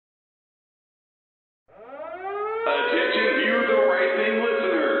Attention, View the Right Thing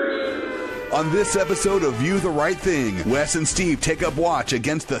listeners. On this episode of View the Right Thing, Wes and Steve take up watch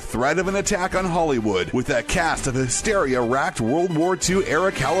against the threat of an attack on Hollywood with a cast of hysteria-racked World War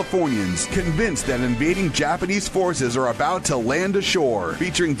II-era Californians convinced that invading Japanese forces are about to land ashore.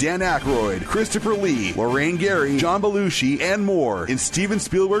 Featuring Dan Aykroyd, Christopher Lee, Lorraine Gary, John Belushi, and more in Steven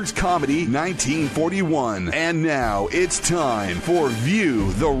Spielberg's comedy 1941. And now it's time for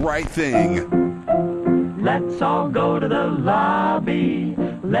View the Right Thing. Let's all go to the lobby.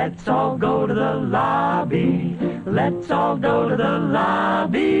 Let's all go to the lobby. Let's all go to the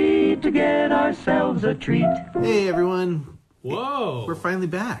lobby to get ourselves a treat. Hey, everyone. Whoa. We're finally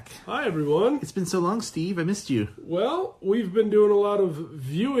back. Hi, everyone. It's been so long, Steve. I missed you. Well, we've been doing a lot of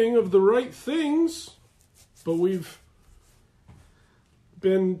viewing of the right things, but we've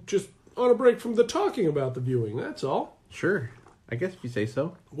been just on a break from the talking about the viewing, that's all. Sure. I guess you say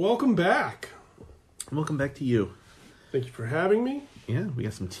so. Welcome back. Welcome back to you. Thank you for having me. Yeah, we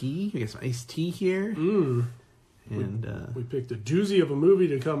got some tea. We got some iced tea here. And we we picked a doozy of a movie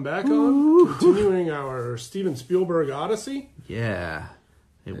to come back on, continuing our Steven Spielberg Odyssey. Yeah,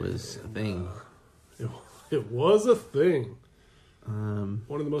 it was a thing. It was a thing. One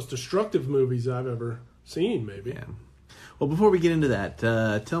of the most destructive movies I've ever seen, maybe. Yeah. Well, before we get into that,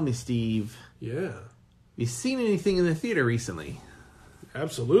 tell me, Steve. Yeah. Have you seen anything in the theater recently?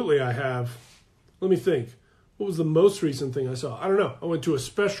 Absolutely, I have. Let me think. What was the most recent thing I saw? I don't know. I went to a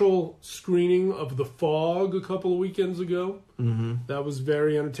special screening of The Fog a couple of weekends ago. Mm-hmm. That was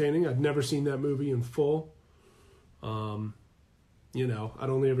very entertaining. I'd never seen that movie in full. I'd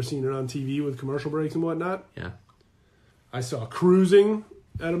only ever seen it on TV with commercial breaks and whatnot. Yeah. I saw Cruising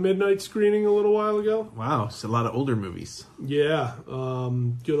at a midnight screening a little while ago. Wow, it's a lot of older movies. Yeah.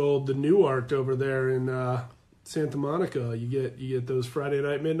 Good old The New Art over there in Santa Monica. You get those Friday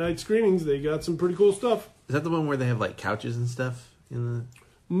night midnight screenings. They got some pretty cool stuff. Is that the one where they have like couches and stuff in the?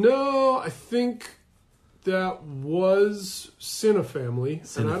 No, I think that was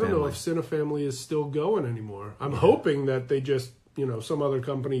Cinefamily. And I don't know if Cinefamily is still going anymore. I'm hoping that they just, some other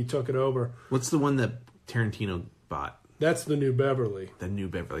company took it over. What's the one that Tarantino bought? That's the New Beverly. The New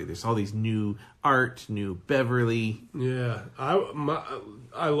Beverly. There's all these new art, New Beverly. Yeah,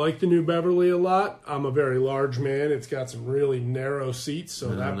 I like the New Beverly a lot. I'm a very large man. It's got some really narrow seats, so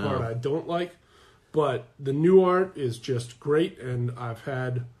that part I don't like. But the New Art is just great, and I've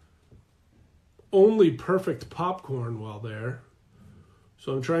had only perfect popcorn while there.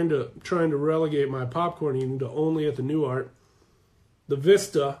 So I'm trying to relegate my popcorn eating to only at the New Art. The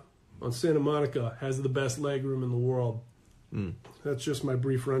Vista on Santa Monica has the best leg room in the world. That's just my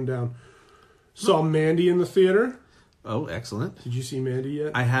brief rundown. Saw Mandy in the theater. Oh, excellent. Did you see Mandy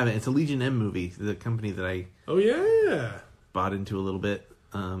yet? I haven't. It's a Legion M movie, the company that I bought into a little bit.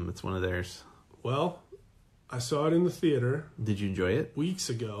 It's one of theirs. Well, I saw it in the theater. Did you enjoy it? Weeks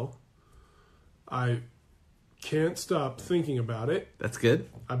ago. I can't stop thinking about it. That's good.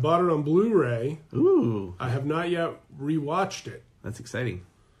 I bought it on Blu-ray. Ooh. I have not yet rewatched it. That's exciting.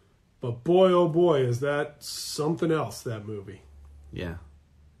 But boy, oh boy, is that something else, that movie. Yeah.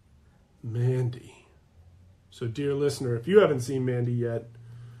 Mandy. So, dear listener, if you haven't seen Mandy yet,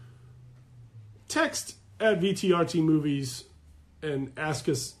 text at VTRT Movies and ask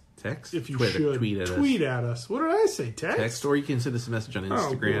us Text? if you Twitter, should. Tweet at us. What did I say? Text, or you can send us a message on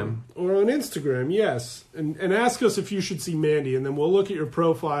Instagram. Or on Instagram, yes. And ask us if you should see Mandy, and then we'll look at your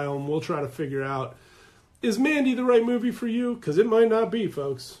profile and we'll try to figure out, is Mandy the right movie for you? Because it might not be,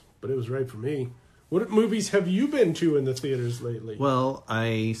 folks. But it was right for me. What movies have you been to in the theaters lately? Well,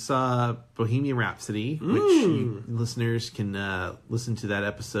 I saw Bohemian Rhapsody, which you listeners can listen to that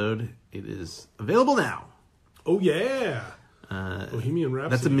episode. It is available now. Oh yeah, Bohemian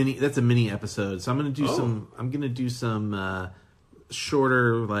Rhapsody. That's a mini episode. So I'm gonna do some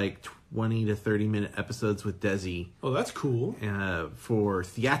shorter, like 20 to 30 minute episodes with Desi. Oh, that's cool. For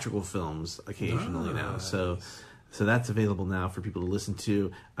theatrical films occasionally now. So that's available now for people to listen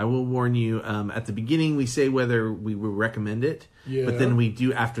to. I will warn you, at the beginning we say whether we will recommend it, but then we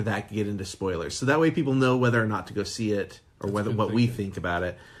do after that get into spoilers. So that way people know whether or not to go see it or what we think about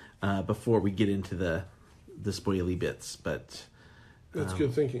it before we get into the spoily bits. But that's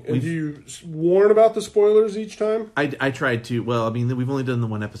good thinking. And do you warn about the spoilers each time? I tried to. Well, I mean, we've only done the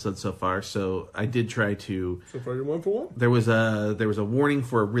one episode so far, so I did try to. So far, you're 1 for 1? There was a warning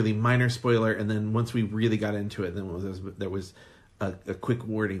for a really minor spoiler, and then once we really got into it, then there was a quick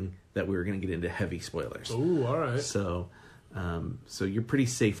warning that we were going to get into heavy spoilers. Oh, all right. So you're pretty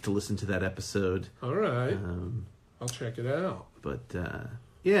safe to listen to that episode. All right. I'll check it out. But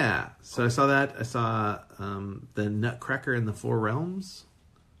yeah, so I saw that. I saw the Nutcracker in the Four Realms.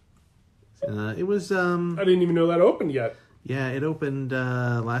 It was. I didn't even know that opened yet. Yeah, it opened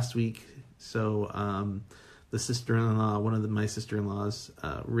last week. So the sister-in-law, my sister-in-laws,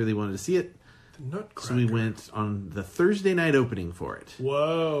 really wanted to see it. The Nutcracker. So we went on the Thursday night opening for it.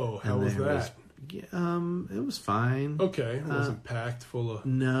 Whoa, how was that? It was fine. Okay, it wasn't packed full of...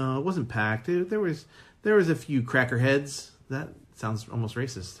 No, it wasn't packed. There was a few crackerheads. That sounds almost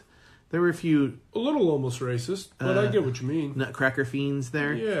racist. There were a few... A little almost racist, but I get what you mean. Nutcracker fiends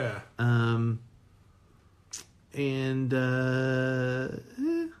there. Yeah.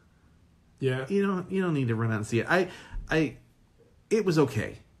 Yeah. You don't need to run out and see it. It was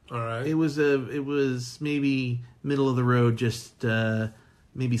okay. All right. It was maybe middle of the road, just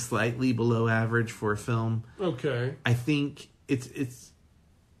maybe slightly below average for a film. Okay. I think it's. See,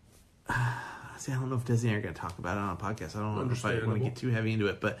 I don't know if Desi and I are going to talk about it on a podcast. I don't know if I want to get too heavy into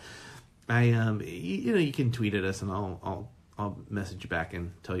it, but I you can tweet at us and I'll message you back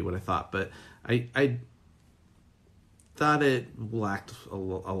and tell you what I thought. But I thought it lacked a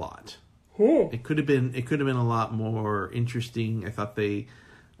lot. Cool. It could have been a lot more interesting. I thought they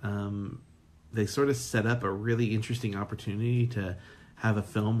sort of set up a really interesting opportunity to have a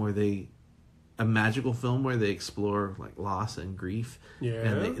magical film where they explore like loss and grief. Yeah.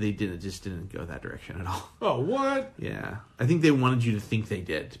 And they didn't go that direction at all. Oh, what? Yeah. I think they wanted you to think they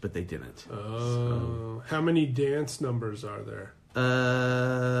did, but they didn't. Oh. How many dance numbers are there?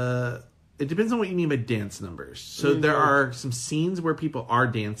 It depends on what you mean by dance numbers. So there are some scenes where people are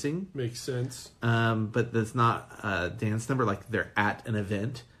dancing. Makes sense. But that's not a dance number. Like they're at an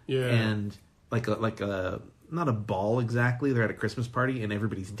event. Yeah. And like a not a ball exactly. They're at a Christmas party and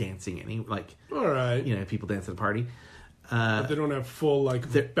everybody's dancing. All right. People dance at a party. But they don't have full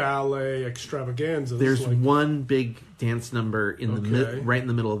ballet extravaganzas. There's one big dance number in right in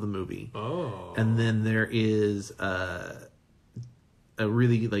the middle of the movie. Oh. And then there is a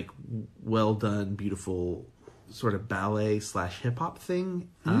really well done, beautiful sort of ballet / hip hop thing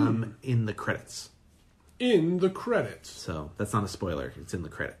in the credits. In the credits. So that's not a spoiler. It's in the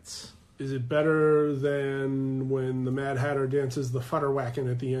credits. Is it better than when the Mad Hatter dances the futterwhacking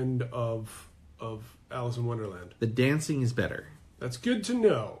at the end of Alice in Wonderland? The dancing is better. That's good to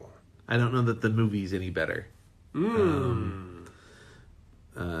know. I don't know that the movie's any better. Yeah.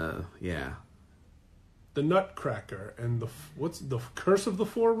 The Nutcracker and what's the Curse of the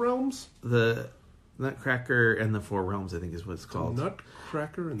Four Realms? The Nutcracker and the Four Realms, I think, is what it's called. The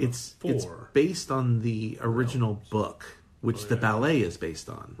Nutcracker and the Four. It's based on the original book, which the ballet is based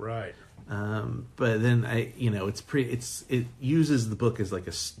on. Right. But then it uses the book as like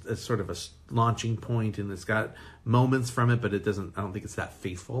a sort of a launching point, and it's got moments from it, but it doesn't. I don't think it's that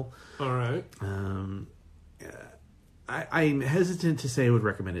faithful. All right. I'm hesitant to say I would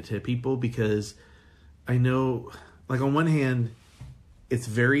recommend it to people because I know, on one hand, it's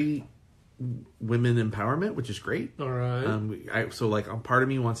very women empowerment, which is great. All right. So part of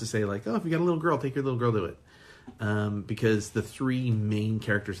me wants to say if you got a little girl, take your little girl to it. Because the three main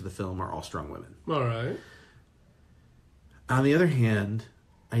characters of the film are all strong women. All right. On the other hand,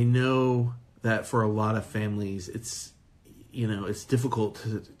 I know that for a lot of families, it's difficult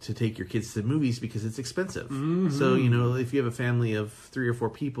to take your kids to movies because it's expensive. Mm-hmm. So, if you have a family of 3 or 4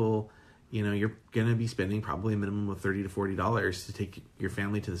 people, you're going to be spending probably a minimum of $30 to $40 to take your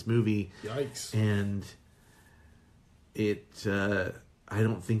family to this movie. Yikes. And I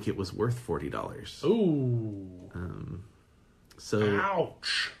don't think it was worth $40. Ooh.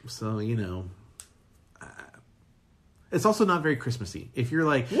 Ouch. So, it's also not very Christmassy. If you're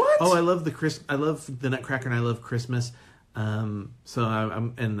like, what? Oh, I love the Nutcracker and I love Christmas. You're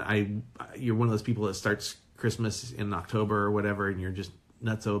one of those people that starts Christmas in October or whatever, and you're just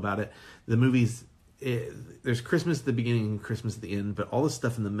nutso about it. The movies, there's Christmas at the beginning and Christmas at the end, but all the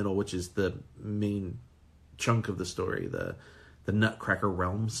stuff in the middle, which is the main chunk of the story, the Nutcracker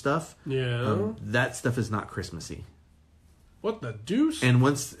realm stuff. Yeah. That stuff is not Christmassy. What the deuce? And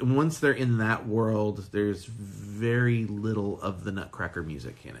once they're in that world, there's very little of the Nutcracker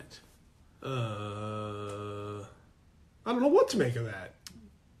music in it. I don't know what to make of that.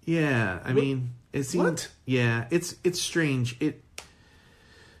 Yeah, I mean, it seems. What? Yeah, it's strange.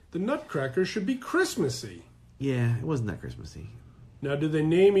 The Nutcracker should be Christmassy. Yeah, it wasn't that Christmassy. Now, did they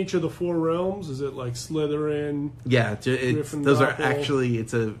name each of the 4 realms? Is it like Slytherin? Yeah, those are actually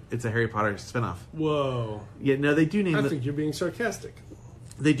it's a Harry Potter spinoff. Whoa! Yeah, no, they do name. I think you're being sarcastic.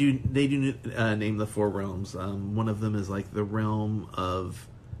 They do name the 4 realms. One of them is like the realm of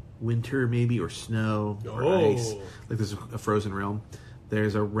winter, maybe, or snow, or ice. Like there's a frozen realm.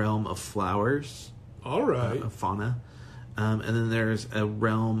 There's a realm of flowers. All right. Of fauna, and then there's a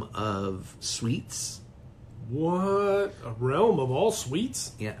realm of sweets. What? A realm of all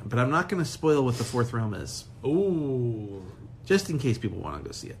sweets? Yeah, but I'm not going to spoil what the fourth realm is. Ooh. Just in case people want to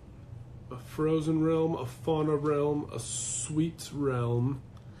go see it. A frozen realm, a fauna realm, a sweets realm.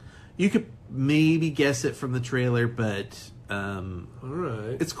 You could maybe guess it from the trailer, but All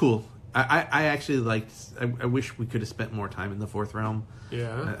right. it's cool. I actually liked... I wish we could have spent more time in the fourth realm.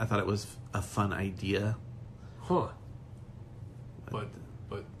 Yeah. I thought it was a fun idea. Huh. But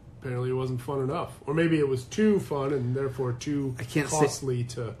apparently it wasn't fun enough. Or maybe it was too fun and therefore too costly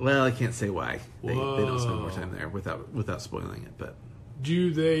to... Well, I can't say why. They Whoa. don't spend more time there without spoiling it, but...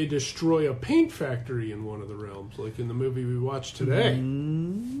 Do they destroy a paint factory in one of the realms, like in the movie we watched today?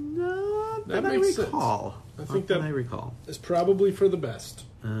 No, That I makes recall. sense. I think that I recall. It's probably for the best.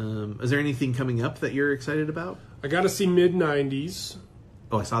 Is there anything coming up that you're excited about? I got to see mid-90s.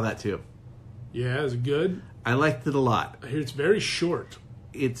 Oh, I saw that too. Yeah, is it good? I liked it a lot. I hear it's very short.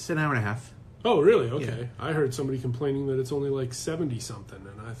 It's an hour and a half. Oh, really? Okay. Yeah. I heard somebody complaining that it's only like 70-something,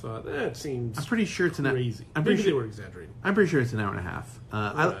 and I thought, that seems I'm pretty sure it's crazy. I'm Maybe pretty they sure were exaggerating. I'm pretty sure it's an hour and a half.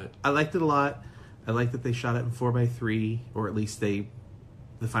 Right. I liked it a lot. I like that they shot it in 4:3, or at least the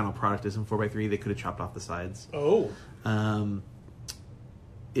final product is in 4:3. They could have chopped off the sides. Oh.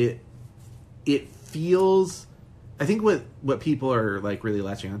 It feels... I think what people are like really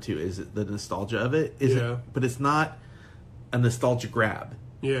latching onto is the nostalgia of it. But it's not a nostalgia grab.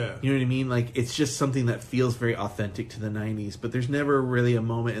 Yeah. You know what I mean? Like, it's just something that feels very authentic to the 90s, but there's never really a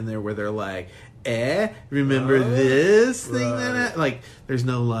moment in there where they're like, remember this thing that... Like, there's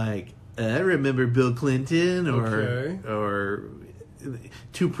no like, remember Bill Clinton or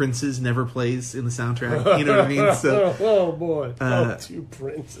Two Princes never plays in the soundtrack. You know what I mean? So, oh boy. Two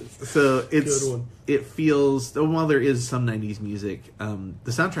Princes. So Good one. it feels, while there is some 90s music, the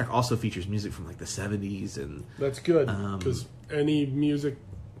soundtrack also features music from like the 70s. And that's good, because any music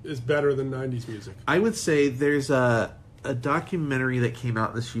is better than 90s music. I would say there's a documentary that came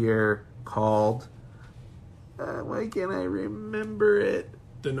out this year called, why can't I remember it?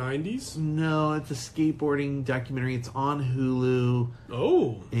 The 90s? No, it's a skateboarding documentary. It's on Hulu.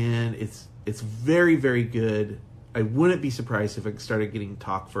 Oh. And it's very, very good. I wouldn't be surprised if it started getting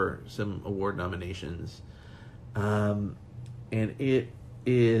talk for some award nominations. And it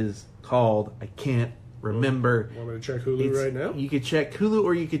is called, I can't remember. Want me to check Hulu right now? You could check Hulu,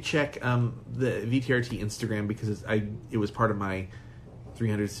 or you could check the VTRT Instagram, because it was part of my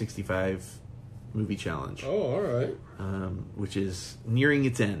 365 movie challenge. Oh, all right. Which is nearing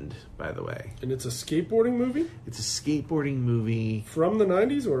its end, by the way. And it's a skateboarding movie? It's a skateboarding movie. From the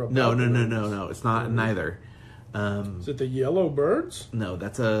 90s or about No. the 90s? No. It's not neither. Is it the Yellow Birds? No,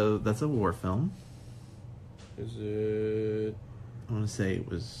 that's a war film. Is it... I want to say it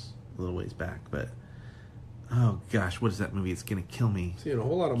was a little ways back, but... Oh, gosh, what is that movie? It's going to kill me. Seeing a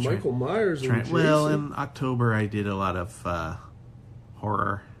whole lot of Michael Myers and Jason. Well, in October, I did a lot of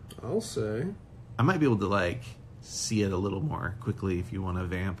horror. I'll say. I might be able to, like, see it a little more quickly if you want to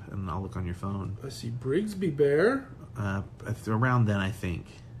vamp, and I'll look on your phone. I see Brigsby Bear. Around then, I think.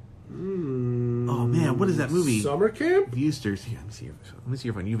 Oh, man, what is that movie? Summer Camp? Viewsters. Here, let me see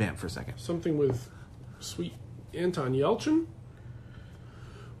your phone. You vamp for a second. Something with sweet Anton Yelchin?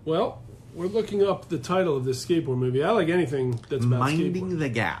 Well, we're looking up the title of this skateboard movie. I like anything that's about Minding skateboard. the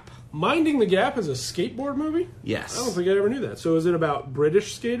Gap. Minding the Gap is a skateboard movie? Yes. I don't think I ever knew that. So is it about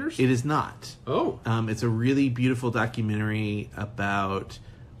British skaters? It is not. Oh. It's a really beautiful documentary about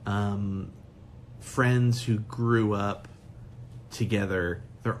friends who grew up together.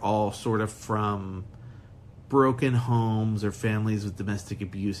 They're all sort of from broken homes or families with domestic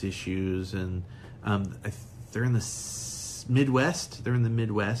abuse issues, and they're in the Midwest. They're in the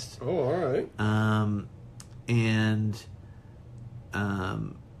Midwest. Oh, all right.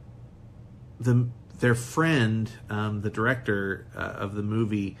 Their friend, the director of the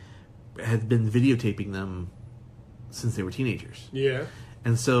movie, had been videotaping them since they were teenagers. Yeah.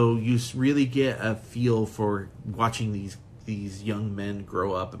 And so you really get a feel for watching these young men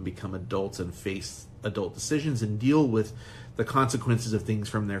grow up and become adults and face adult decisions and deal with the consequences of things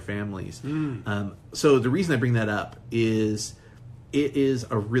from their families. So the reason I bring that up is it is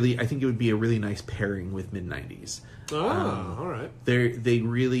I think it would be a really nice pairing with mid-90s. Oh, all right. They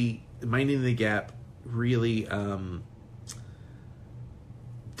really, Minding the Gap really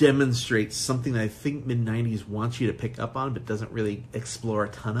demonstrates something that I think mid-90s wants you to pick up on but doesn't really explore a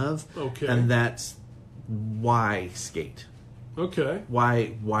ton of. Okay. And that's why skate. Okay.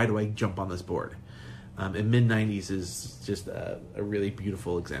 Why do I jump on this board? And mid-90s is just a really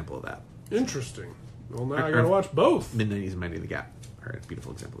beautiful example of that. Interesting. Well, now I gotta watch both. Mid-90s and Minding the Gap are a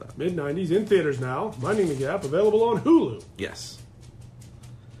beautiful example of that. Mid-90s in theaters now. Minding the Gap available on Hulu. Yes.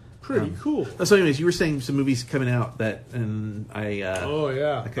 Pretty cool. So anyways, you were saying some movies coming out that, and I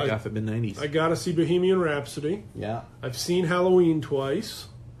cut you off at mid-90s. I gotta see Bohemian Rhapsody. Yeah. I've seen Halloween twice.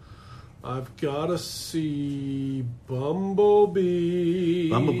 I've gotta see Bumblebee.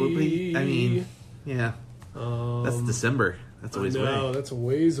 Bumblebee. I mean, yeah. That's December. That's a ways away. No, that's a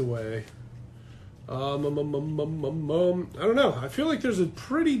ways away. I don't know. I feel like there's a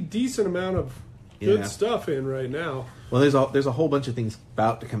pretty decent amount of good stuff in right now. Well, there's a whole bunch of things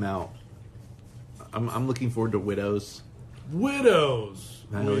about to come out. I'm looking forward to Widows.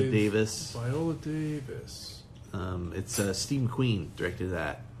 Viola Davis. It's Steve McQueen directed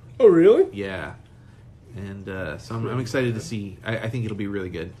that. Oh, really? Yeah. And so I'm excited to see. I think it'll be really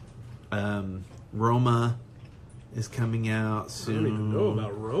good. Roma is coming out soon. I don't even know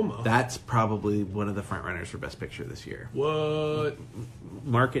about Roma. That's probably one of the front runners for Best Picture this year. What?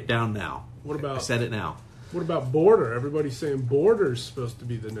 Mark it down now. What about? I said it now. What about Border? Everybody's saying Border's supposed to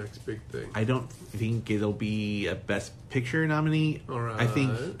be the next big thing. I don't think it'll be a Best Picture nominee. All right. I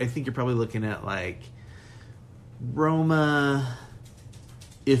think you're probably looking at like Roma,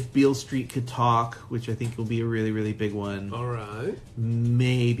 If Beale Street Could Talk, which I think will be a really, really big one. All right.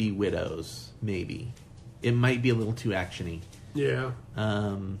 Maybe Widows. Maybe. It might be a little too actiony. Yeah.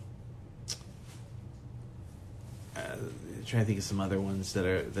 Trying to think of some other ones that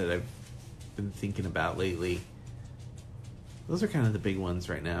I've been thinking about lately. Those are kind of the big ones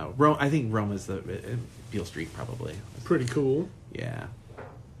right now. I think Roma's Beale Street probably. Pretty cool. Yeah.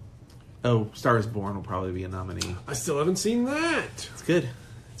 Oh, Star is Born will probably be a nominee. I still haven't seen that. It's good.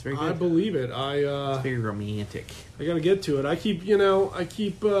 It's very good. I believe it. It's very romantic. I got to get to it. I keep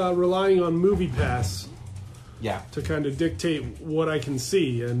relying on MoviePass. Yeah. To kind of dictate what I can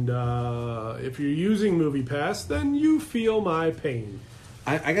see, and if you're using MoviePass, then you feel my pain.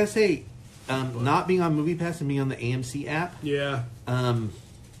 I gotta say, not being on MoviePass and being on the AMC app. Yeah. I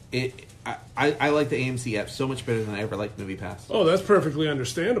like the AMC app so much better than I ever liked MoviePass. Oh, that's perfectly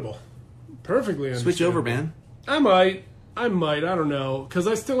understandable. Perfectly understandable. Switch over, man. I might. I don't know, because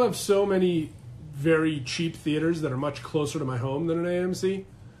I still have so many very cheap theaters that are much closer to my home than an AMC.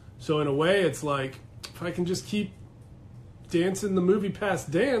 So in a way, it's like, if I can just keep dancing the MoviePass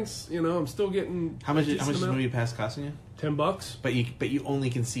dance, I'm still getting. How much is MoviePass costing you? $10. But you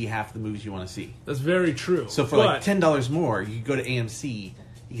only can see half the movies you want to see. That's very true. So for like $10 more, you can go to AMC.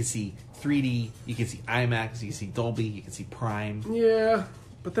 You can see 3D. You can see IMAX. You can see Dolby. You can see Prime. Yeah,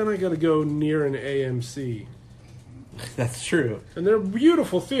 but then I got to go near an AMC. That's true. And they're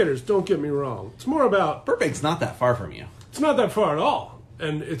beautiful theaters. Don't get me wrong. It's more about Burbank's not that far from you. It's not that far at all.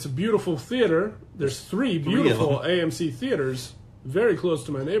 And it's a beautiful theater. There's three beautiful AMC theaters very close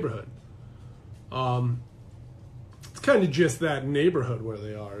to my neighborhood. It's kind of just that neighborhood where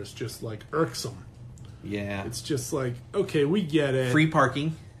they are. It's just like irksome. Yeah. It's just like, okay, we get it. Free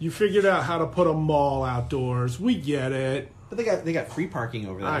parking. You figured out how to put a mall outdoors. We get it. But they got free parking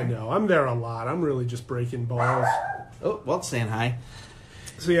over there. I know. I'm there a lot. I'm really just breaking balls. Oh, well, it's saying hi.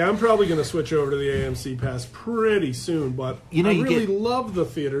 So yeah, I'm probably going to switch over to the AMC Pass pretty soon, but I really love the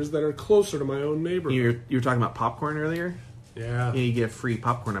theaters that are closer to my own neighborhood. You were talking about popcorn earlier? Yeah. You get a free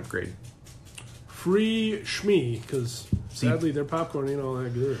popcorn upgrade. Free shmee, because sadly their popcorn ain't all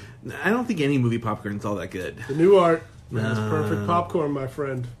that good. I don't think any movie popcorn's all that good. The New Art, that's perfect popcorn, my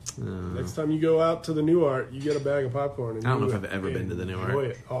friend. Next time you go out to the New Art, you get a bag of popcorn. And I don't know if I've ever been to the New Art. Enjoy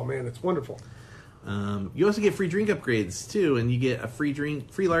it. Oh man, it's wonderful. You also get free drink upgrades too, and you get a free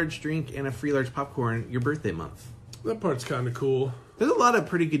large drink, and a free large popcorn your birthday month. That part's kind of cool. There's a lot of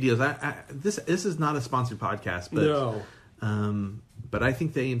pretty good deals. This is not a sponsored podcast, but no. But I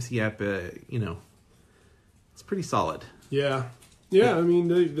think the AMC app, it's pretty solid. Yeah. I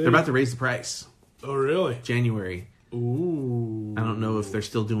mean they're about to raise the price. Oh really? January. Ooh. I don't know if they're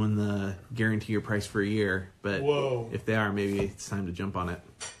still doing the guarantee your price for a year, but if they are, maybe it's time to jump on it.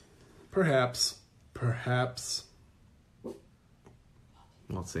 Perhaps.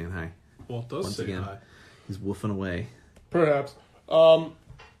 Walt's saying hi. Walt does Once say again, hi. He's woofing away. Perhaps.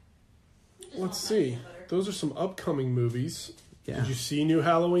 Let's see. Those are some upcoming movies. Yeah. Did you see New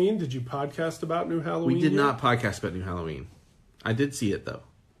Halloween? Did you podcast about New Halloween? We did not podcast about New Halloween. I did see it, though.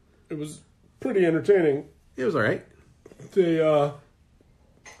 It was pretty entertaining. It was all right. I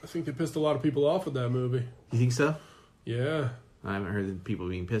think they pissed a lot of people off with that movie. You think so? Yeah. I haven't heard people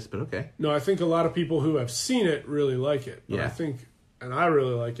being pissed, but okay. No, I think a lot of people who have seen it really like it. But yeah. I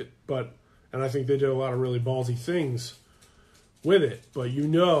really like it, and I think they did a lot of really ballsy things with it. But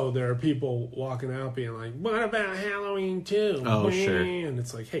there are people walking out being like, what about Halloween 2? Oh, sure. And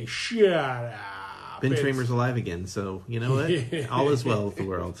it's like, hey, shut up. Ben Tramer's alive again, so you know what? Yeah. All is well with the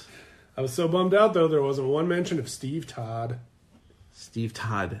world. I was so bummed out, though, there wasn't one mention of Steve Todd. Steve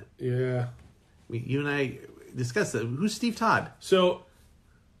Todd. Yeah. You and I discussed that. Who's Steve Todd? So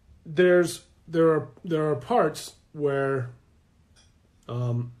there are parts where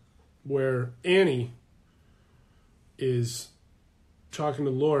Annie is talking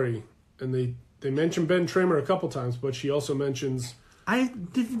to Lori, and they mention Ben Tramer a couple times, but she also mentions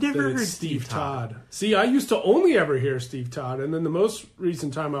Never heard Steve Todd. See, I used to only ever hear Steve Todd, and then the most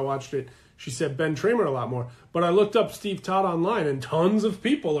recent time I watched it, she said Ben Tramer a lot more. But I looked up Steve Todd online, and tons of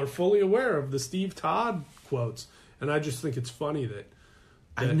people are fully aware of the Steve Todd quotes. And I just think it's funny that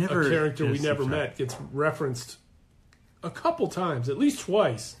a character we never met gets referenced a couple times, at least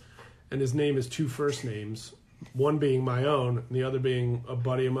twice, and his name is two first names. One being my own, and the other being a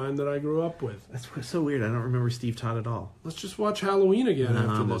buddy of mine that I grew up with. That's so weird. I don't remember Steve Todd at all. Let's just watch Halloween again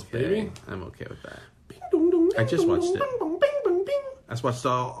after this, baby. I'm okay with that. I just watched it. I just watched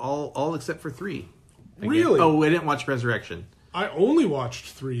all except for 3. Again. Really? Oh, I didn't watch Resurrection. I only watched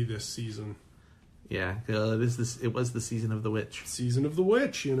 3 this season. Yeah, it was the season of the witch. Season of the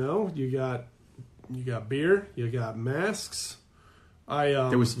witch. You know, you got beer, you got masks.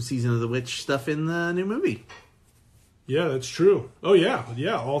 There was some season of the witch stuff in the new movie. Yeah, that's true. Oh yeah.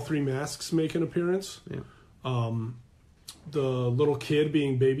 All 3 masks make an appearance. Yeah. The little kid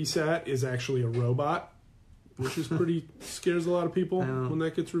being babysat is actually a robot, which is pretty scares a lot of people when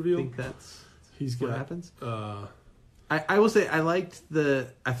that gets revealed. I think that's what happens. I will say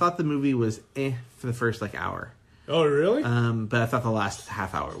I thought the movie was for the first hour. Oh really? But I thought the last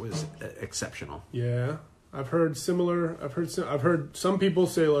half hour was exceptional. Yeah. I've heard similar. I've heard some people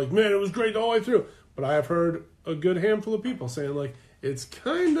say man, it was great all the way through. But I have heard a good handful of people saying it's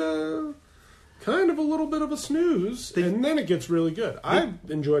kind of a little bit of a snooze, and then it gets really good. I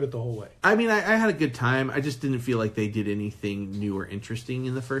enjoyed it the whole way. I mean, I had a good time. I just didn't feel like they did anything new or interesting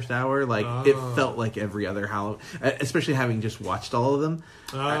in the first hour. It felt like every other Halloween, especially having just watched all of them.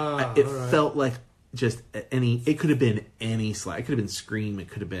 Felt like just it could have been any slide. It could have been Scream. It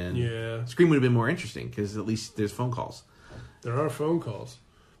could have been Scream would have been more interesting because at least there's phone calls. There are phone calls.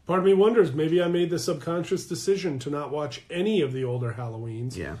 Part of me wonders, maybe I made the subconscious decision to not watch any of the older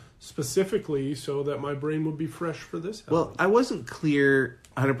Halloweens. Yeah. Specifically so that my brain would be fresh for this Halloween. Well, I wasn't clear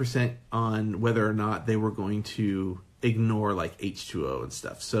 100% on whether or not they were going to ignore H2O and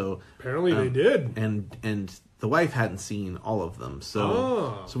stuff. So apparently they did. And the wife hadn't seen all of them.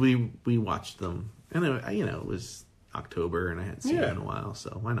 So we watched them. And it was October and I hadn't seen it in a while,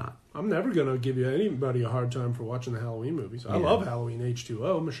 so why not? I'm never going to give anybody a hard time for watching the Halloween movies. I love Halloween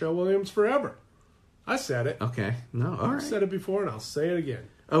H2O, Michelle Williams forever. I said it. Okay. No, all right. I've said it before and I'll say it again.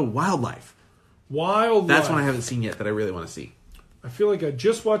 Oh, Wildlife. That's one I haven't seen yet that I really want to see. I feel like I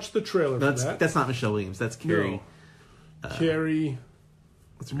just watched the trailer for that. That's not Michelle Williams. That's Carrie. No. Carrie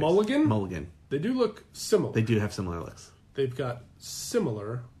Mulligan? Mulligan. They do look similar. They do have similar looks. They've got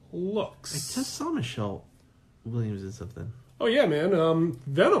similar looks. I just saw Michelle Williams in something. Oh, yeah, man.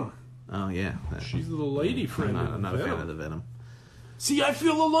 Venom. Oh, yeah. She's the lady friend. I'm not a fan of the Venom. See, I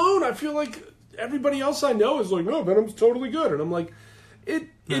feel alone. I feel like everybody else I know is no, Venom's totally good. And I'm like, it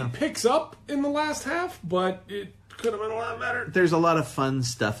picks up in the last half, but it could have been a lot better. There's a lot of fun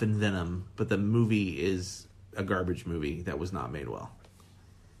stuff in Venom, but the movie is a garbage movie that was not made well.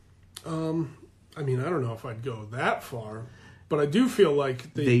 I mean, I don't know if I'd go that far, but I do feel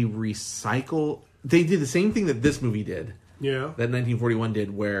like they recycle. They did the same thing that this movie did. Yeah. That 1941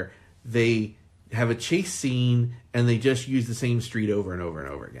 did, where they have a chase scene and they just use the same street over and over and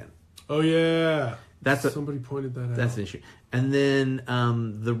over again. Oh, yeah. Somebody pointed that out. That's an issue. And then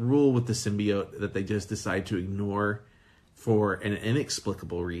the rule with the symbiote that they just decide to ignore for an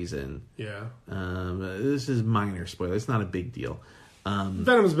inexplicable reason. Yeah. This is minor spoiler. It's not a big deal.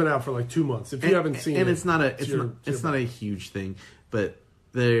 Venom's been out for 2 months. If you haven't seen it, it's not a huge thing, but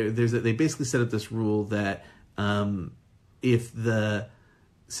they basically set up this rule that if the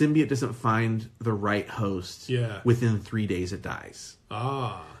symbiote doesn't find the right host within 3 days, it dies.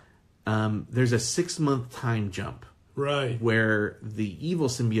 There's a 6-month time jump, right, where the evil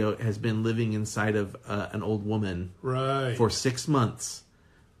symbiote has been living inside of an old woman, right, for 6 months,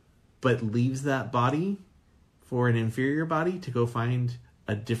 but leaves that body for an inferior body to go find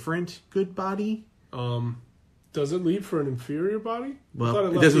a different good body. Does it leave for an inferior body? Well, I thought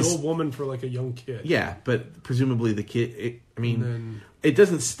it left the old woman for a young kid. Yeah, but presumably the kid. It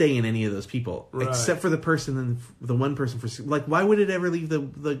doesn't stay in any of those people, except for the one person for why would it ever leave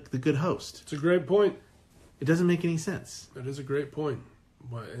the good host? It's a great point. It doesn't make any sense. That is a great point.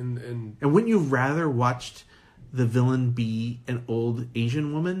 And wouldn't you rather watched the villain be an old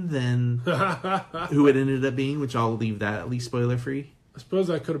Asian woman than who it ended up being? Which I'll leave that at least spoiler free. I suppose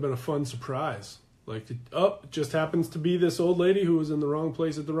that could have been a fun surprise. Like, it just happens to be this old lady who was in the wrong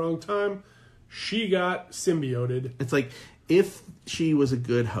place at the wrong time. She got symbioted. It's like, if she was a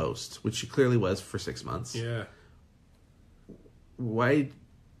good host, which she clearly was for 6 months. Yeah. Why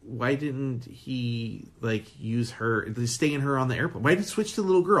didn't he, like, use her, stay in her on the airplane? Why did he switch to the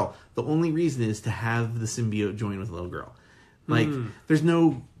little girl? The only reason is to have the symbiote join with the little girl. Like, there's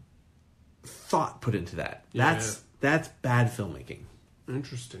no thought put into that. Yeah. That's bad filmmaking.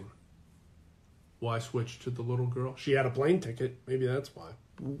 Interesting. Why switch to the little girl? She had a plane ticket. Maybe that's why.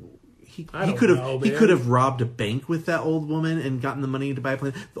 He could have robbed a bank with that old woman and gotten the money to buy a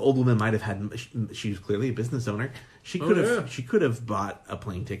plane. The old woman might have had. She was clearly a business owner. She could have bought a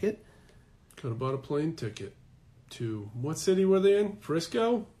plane ticket. Could have bought a plane ticket to what city were they in?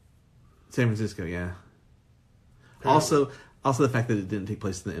 Frisco? San Francisco, yeah. Apparently. Also the fact that it didn't take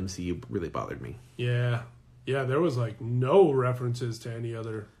place in the MCU really bothered me. Yeah. Yeah, there was like no references to any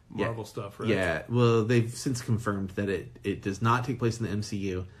other Marvel stuff, right? Yeah, well, they've since confirmed that it does not take place in the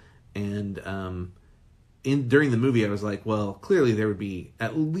MCU. And during the movie, I was like, well, clearly there would be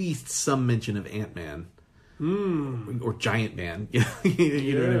at least some mention of Ant-Man or Giant Man. You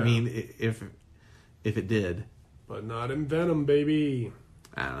know what I mean? If it did, but not in Venom, baby.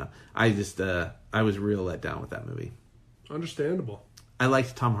 I don't know. I just I was real let down with that movie. Understandable. I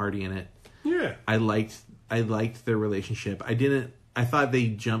liked Tom Hardy in it. Yeah, I liked their relationship. I thought they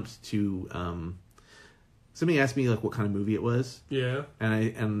jumped to. Somebody asked me like what kind of movie it was. Yeah,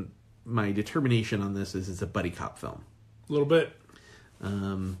 and my determination on this is it's a buddy cop film. A little bit.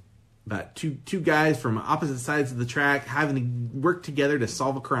 About two guys from opposite sides of the track having to work together to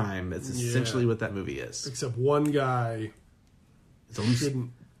solve a crime. That's essentially what that movie is. Except one guy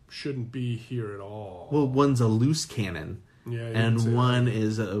shouldn't be here at all. Well, one's a loose cannon, and one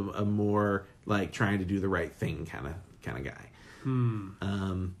is a more like trying to do the right thing kind of guy.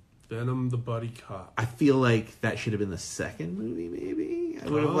 Venom the buddy cop. I feel like that should have been the second movie, maybe. I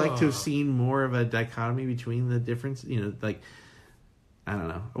would have liked to have seen more of a dichotomy between the difference. You know, like, I don't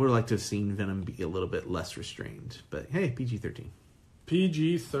know. I would have liked to have seen Venom be a little bit less restrained. But hey, PG-13.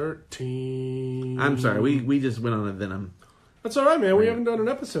 PG-13. I'm sorry, we just went on a Venom. That's all right, man. We haven't done an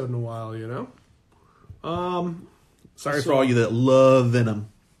episode in a while, you know? Sorry for all you that love Venom.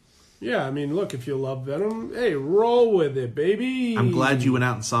 Yeah, I mean, look, if you love Venom, hey, roll with it, baby. I'm glad you went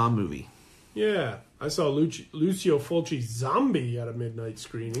out and saw a movie. Yeah, I saw Lucio Fulci's Zombie at a midnight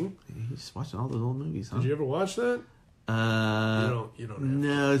screening. He's watching all those old movies, huh? Did you ever watch that? You don't have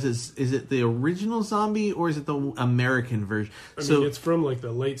no, to. Is it the original Zombie or is it the American version? I mean, it's from like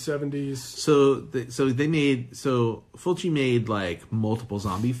the late 70s. So Fulci made like multiple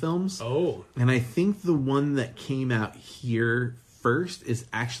zombie films. Oh. And I think the one that came out here first is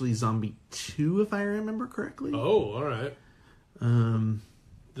actually Zombie 2, if I remember correctly. Oh, all right.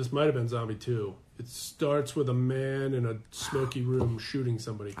 This might have been Zombie 2. It starts with a man in a smoky room shooting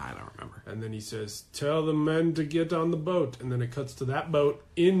somebody. I don't remember. And then he says, "Tell the men to get on the boat." And then it cuts to that boat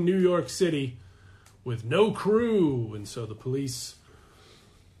in New York City with no crew. And so the police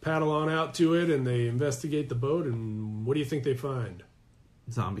paddle on out to it and they investigate the boat. And what do you think they find?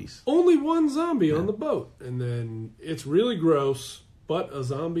 Zombies. Only one zombie on the boat. And then it's really gross, but a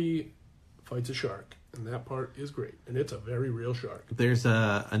zombie fights a shark. And that part is great. And it's a very real shark. There's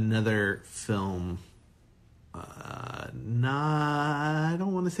another film. I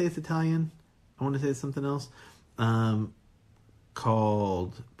don't want to say it's Italian. I want to say it's something else.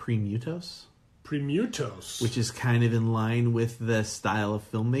 Called Premutos. Premutos. Which is kind of in line with the style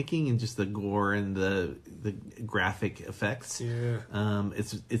of filmmaking and just the gore and the graphic effects. Yeah.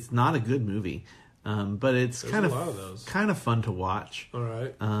 It's not a good movie. But it's There's kind a lot of those. Kind of fun to watch. All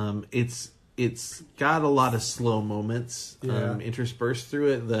right. It's got a lot of slow moments interspersed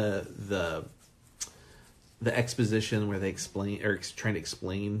through it. The exposition where they explain or trying to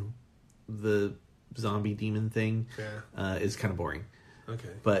explain the zombie demon thing is kind of boring. Okay,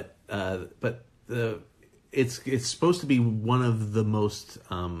 but it's supposed to be one of the most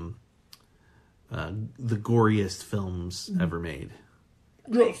the goriest films ever made.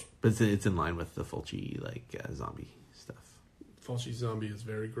 Gross, but it's in line with the Fulci zombie stuff. Fulci Zombie is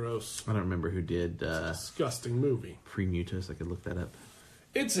very gross. I don't remember who did. It's a disgusting movie. Premutos. I could look that up.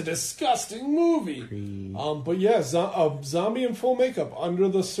 It's a disgusting movie. But yeah, a zombie in full makeup under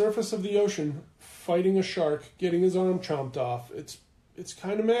the surface of the ocean, fighting a shark, getting his arm chomped off. It's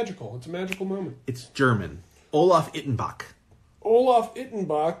kind of magical. It's a magical moment. It's German. Olaf Ittenbach. Olaf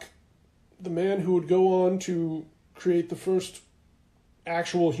Ittenbach, the man who would go on to create the first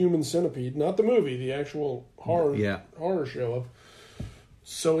actual human centipede, not the movie, the actual horror show of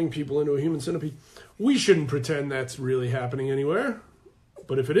sewing people into a human centipede. We shouldn't pretend that's really happening anywhere,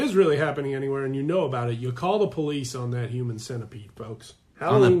 But if it is really happening anywhere and you know about it, you call the police on that human centipede, folks.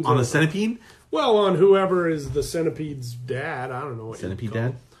 On the centipede? Well, on whoever is the centipede's dad. I don't know what Centipede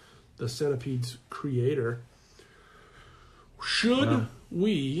dad? The centipede's creator. Should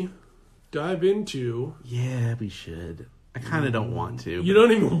we dive into... Yeah, we should. I kind of don't want to. You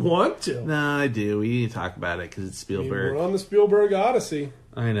don't even want to? No, I do. We need to talk about it because it's Spielberg. We're on the Spielberg Odyssey.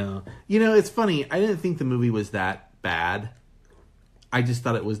 I know. You know, it's funny. I didn't think the movie was that bad. I just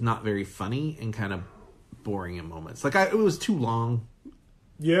thought it was not very funny and kind of boring in moments. Like, it was too long.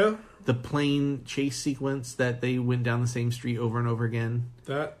 Yeah. The plane chase sequence that they went down the same street over and over again.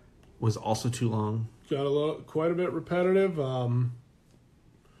 That was also too long. Got quite a bit repetitive.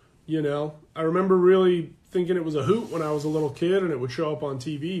 You know, I remember really thinking it was a hoot when I was a little kid and it would show up on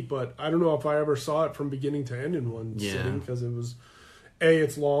TV, but I don't know if I ever saw it from beginning to end in one sitting because it was, A,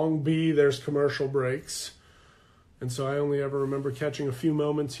 it's long, B, there's commercial breaks. And so I only ever remember catching a few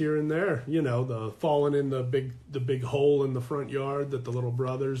moments here and there. You know, the falling in the big hole in the front yard that the little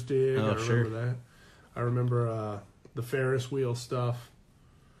brothers did. Oh, I remember that. I remember the Ferris wheel stuff.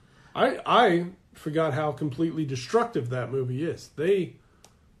 I forgot how completely destructive that movie is. They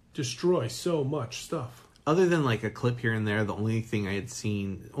destroy so much stuff. Other than like a clip here and there, the only scene I had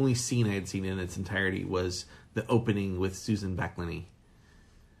seen in its entirety was the opening with Susan Backlany.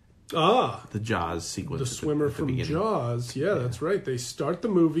 The Jaws sequence. The swimmer from Jaws. Yeah, that's right. They start the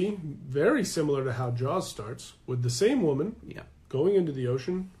movie very similar to how Jaws starts, with the same woman going into the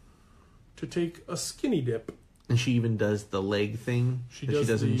ocean to take a skinny dip. And she even does the leg thing she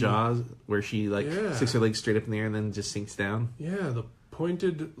does in Jaws, where she sticks her legs straight up in the air and then just sinks down. Yeah, the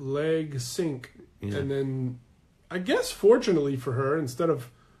pointed leg sink. Yeah. And then, I guess fortunately for her, instead of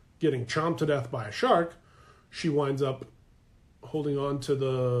getting chomped to death by a shark, she winds up holding on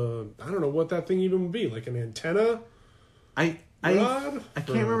to I don't know what that thing even would be, like an antenna? I can't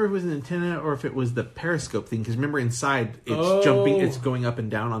remember if it was an antenna or if it was the periscope thing, because remember inside it's jumping, it's going up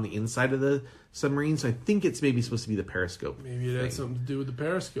and down on the inside of the submarine, so I think it's maybe supposed to be the periscope. Maybe it had something to do with the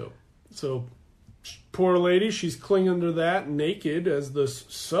periscope. So, poor lady, she's clinging to that naked as the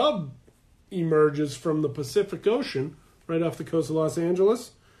sub emerges from the Pacific Ocean right off the coast of Los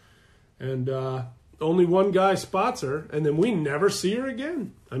Angeles. And only one guy spots her, and then we never see her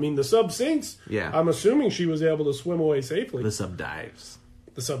again. I mean, the sub sinks. Yeah. I'm assuming she was able to swim away safely. The sub dives.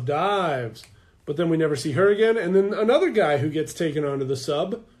 But then we never see her again. And then another guy who gets taken onto the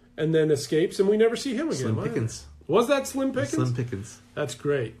sub and then escapes, and we never see him again. Slim Pickens. Was that Slim Pickens? Slim Pickens. That's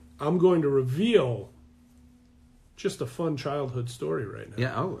great. I'm going to reveal just a fun childhood story right now.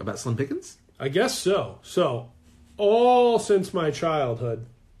 Yeah, about Slim Pickens? I guess so. So, all since my childhood,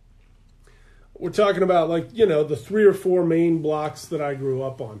 we're talking about, the 3 or 4 main blocks that I grew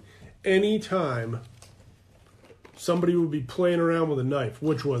up on. Anytime somebody would be playing around with a knife,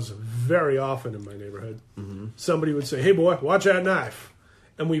 which was very often in my neighborhood, somebody would say, "Hey, boy, watch that knife."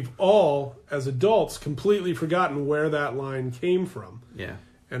 And we've all, as adults, completely forgotten where that line came from. Yeah.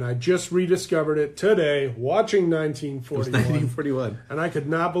 And I just rediscovered it today, watching 1941. It was 1941. And I could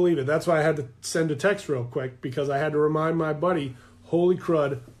not believe it. That's why I had to send a text real quick, because I had to remind my buddy, holy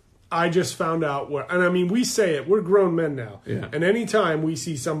crud, I just found out where... And I mean, we say it. We're grown men now. Yeah. And anytime we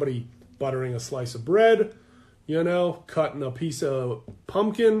see somebody buttering a slice of bread, cutting a piece of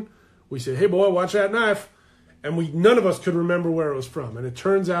pumpkin, we say, "Hey, boy, watch that knife." And none of us could remember where it was from. And it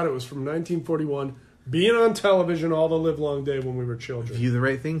turns out it was from 1941, being on television all the livelong day when we were children. View the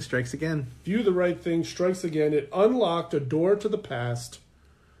Right Thing strikes again. View the Right Thing strikes again. It unlocked a door to the past.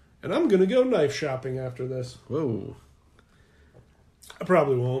 And I'm going to go knife shopping after this. Whoa. I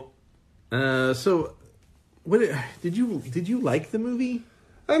probably won't. So, what did you like the movie?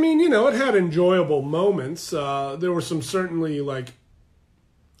 I mean, it had enjoyable moments. There were some certainly,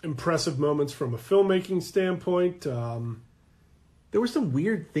 impressive moments from a filmmaking standpoint. There were some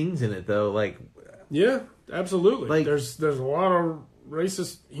weird things in it, though. Yeah, absolutely. There's a lot of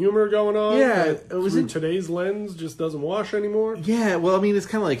racist humor going on. Yeah, it was in today's lens, just doesn't wash anymore. Yeah, well, I mean, it's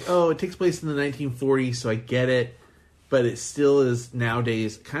kind of it takes place in the 1940s, so I get it, but it still is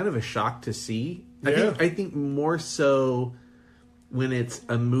nowadays kind of a shock to see. Yeah. I think more so when it's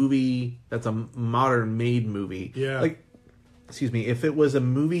a movie that's a modern made movie. Yeah. Excuse me, if it was a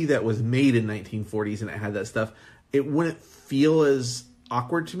movie that was made in 1940s and it had that stuff, it wouldn't feel as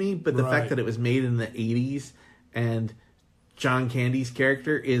awkward to me, but the fact that it was made in the 80s and John Candy's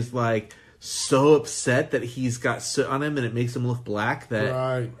character is so upset that he's got soot on him and it makes him look black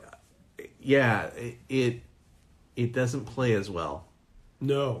that it doesn't play as well.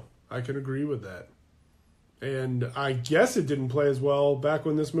 No, I can agree with that. And I guess it didn't play as well back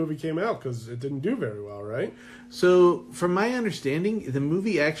when this movie came out because it didn't do very well, right? So, from my understanding, the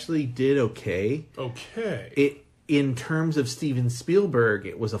movie actually did okay. Okay. In terms of Steven Spielberg,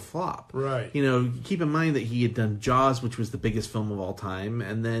 it was a flop. Right. You know, keep in mind that he had done Jaws, which was the biggest film of all time,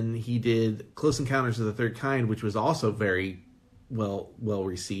 and then he did Close Encounters of the Third Kind, which was also very well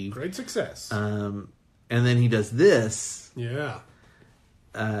received. Great success. And then he does this. Yeah.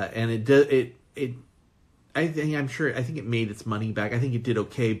 And I think it made its money back. I think it did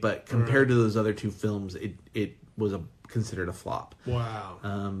okay, but compared to those other two films, it was considered a flop.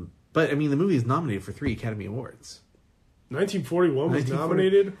 Wow. But I mean, the movie is nominated for 3 Academy Awards. 1941 was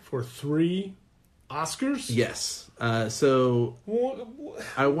nominated for 3 Oscars? Yes. So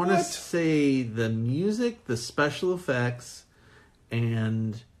I want to say the music, the special effects,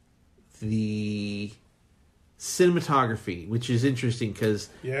 and the cinematography, which is interesting because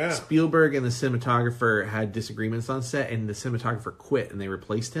Spielberg and the cinematographer had disagreements on set, and the cinematographer quit and they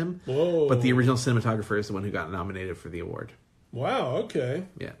replaced him. Whoa. But the original cinematographer is the one who got nominated for the award. Wow, okay.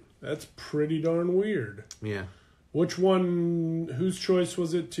 Yeah. That's pretty darn weird. Yeah. Whose choice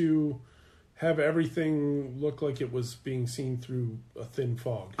was it to have everything look like it was being seen through a thin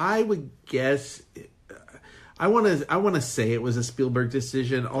fog? I would guess, I want to say it was a Spielberg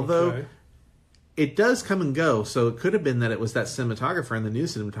decision, although it does come and go. So it could have been that it was that cinematographer and the new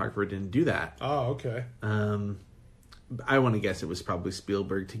cinematographer didn't do that. Oh, okay. I want to guess it was probably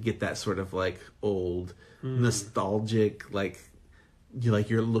Spielberg to get that sort of like old, nostalgic, like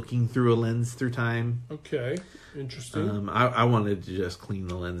you're looking through a lens through time. Okay, interesting. I wanted to just clean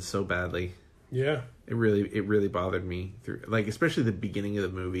the lens so badly. Yeah, it really bothered me through, like, especially the beginning of the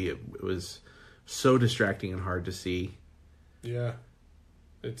movie. It was so distracting and hard to see. Yeah,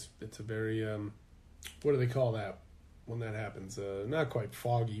 it's a very what do they call that when that happens? Not quite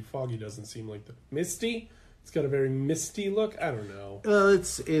foggy. Foggy doesn't seem like misty. It's got a very misty look. I don't know. Well,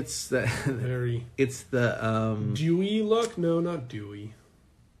 it's the it's the dewy look. No, not dewy.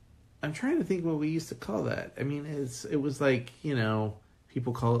 I'm trying to think what we used to call that. I mean, it was like, you know,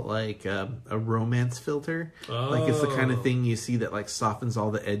 people call it like a romance filter. Oh. Like it's the kind of thing you see that like softens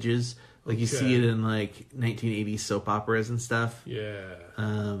all the edges. Like you see it in like 1980s soap operas and stuff. Yeah.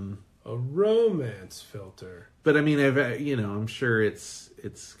 A romance filter. But I mean, I'm sure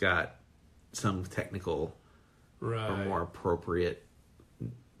it's got some technical or more appropriate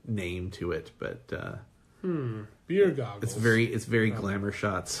name to it, but beer goggles. It's very glamour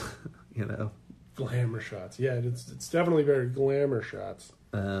shots, you know. Glamour shots, yeah. It's definitely very glamour shots.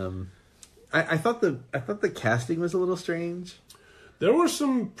 I thought the casting was a little strange. There were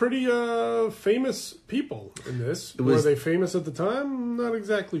some pretty famous people in this. Were they famous at the time? I'm not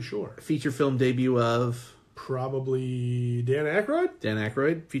exactly sure. Feature film debut of probably Dan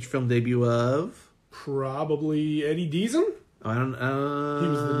Aykroyd. Feature film debut of probably Eddie Deason. I don't. He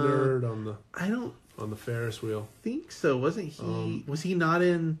was the nerd on the. I don't on the Ferris wheel. Think so. Wasn't he? Was he not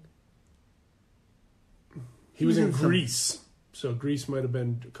in? He was in Grease. So Grease might have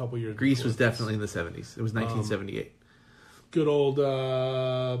been a couple years. Grease was definitely in the 70s. It was 1978. Good old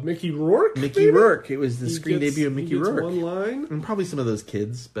Mickey Rourke. Rourke. It was the screen debut of Mickey Rourke. One line, and probably some of those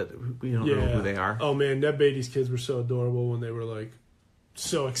kids, but we don't know who they are. Oh man, Ned Beatty's kids were so adorable when they were like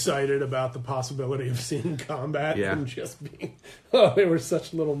so excited about the possibility of seeing combat and just being. Oh, they were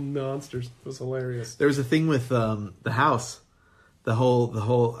such little monsters. It was hilarious. There was a thing with the house, the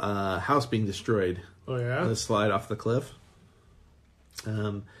whole house being destroyed. Oh yeah, the slide off the cliff.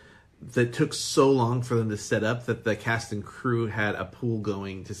 That took so long for them to set up that the cast and crew had a pool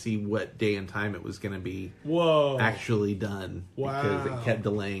going to see what day and time it was going to be actually done. Wow. Because it kept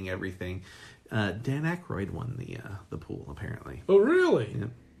delaying everything. Dan Aykroyd won the pool, apparently. Oh, really? Yeah.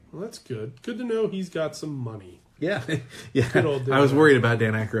 Well, that's good. Good to know he's got some money. Yeah. Yeah. Good old Dan I was worried about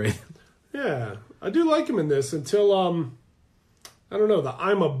Dan Aykroyd. Yeah. I do like him in this until, I don't know, the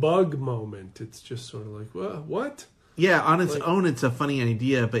I'm a bug moment. It's just sort of like, what? Yeah, on its own, it's a funny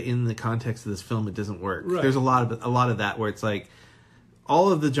idea, but in the context of this film, it doesn't work. Right. There's a lot of that where it's like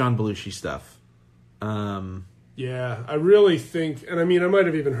all of the John Belushi stuff. Yeah, I really think, and I mean, I might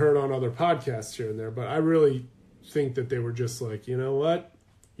have even heard on other podcasts here and there, but I really think that they were just like, you know what,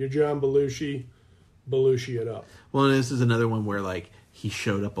 you're John Belushi it up. Well, and this is another one where like he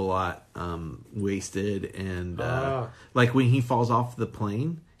showed up a lot, wasted, and like when he falls off the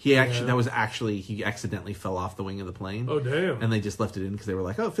plane. He accidentally fell off the wing of the plane. Oh, damn. And they just left it in because they were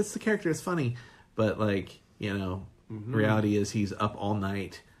like, oh, it fits the character, it's funny. But, like, you know, reality is he's up all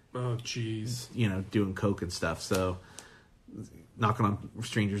night. Oh, jeez. You know, doing coke and stuff. So, knocking on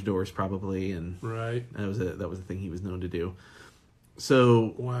strangers' doors probably. And right. that was a thing he was known to do.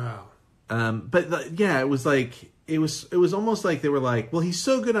 So. Wow. Yeah, it was like it was almost like they were like, well, he's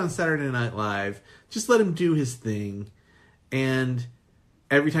so good on Saturday Night Live, just let him do his thing, and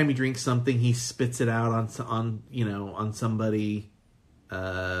every time he drinks something, he spits it out on somebody.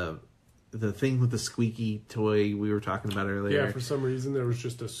 The thing with the squeaky toy we were talking about earlier. Yeah, for some reason there was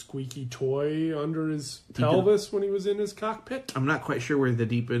just a squeaky toy under his pelvis when he was in his cockpit. I'm not quite sure where the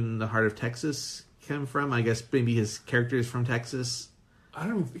Deep in the Heart of Texas came from. I guess maybe his character is from Texas. I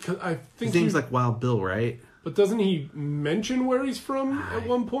don't, because I think his name's like Wild Bill, right? But doesn't he mention where he's from at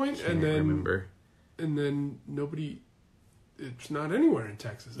one point? And then remember. And then nobody. It's not anywhere in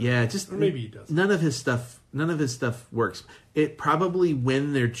Texas. Yeah, or maybe he does. None of his stuff works. It probably,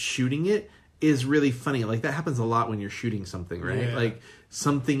 when they're shooting it, is really funny. Like, that happens a lot when you're shooting something, right? Yeah. Like,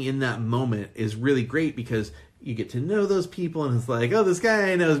 something in that moment is really great because you get to know those people, and it's like, oh, this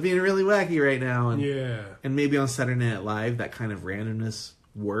guy I know is being really wacky right now. And, yeah. And maybe on Saturday Night Live, that kind of randomness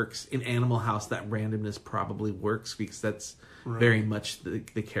works. In Animal House, that randomness probably works because that's very much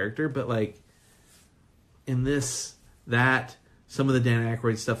the character. But, like, in this... that some of the Dan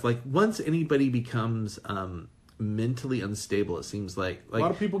Aykroyd stuff, like once anybody becomes mentally unstable, it seems like a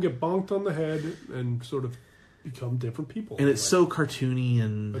lot of people get bonked on the head and sort of become different people. And it's so cartoony,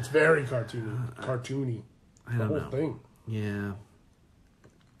 and it's very cartoony. I don't know. The whole thing. Yeah.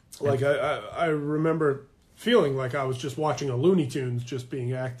 Like I remember feeling like I was just watching a Looney Tunes just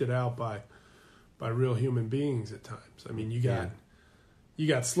being acted out by real human beings at times. I mean, you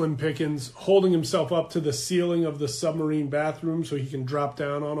got Slim Pickens holding himself up to the ceiling of the submarine bathroom so he can drop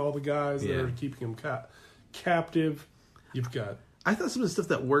down on all the guys that are keeping him captive. I thought some of the stuff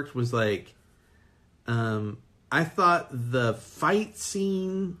that worked was like, I thought the fight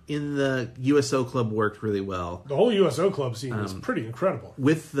scene in the USO Club worked really well. The whole USO Club scene is pretty incredible.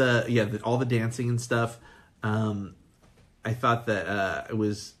 With all the dancing and stuff. I thought that it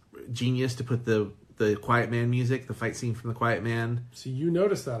was genius to put the Quiet Man music, the fight scene from the Quiet Man. See, you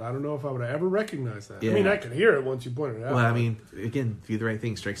noticed that. I don't know if I would have ever recognized that. Yeah. I mean, I could hear it once you pointed it out. Well, I mean, again, View the Right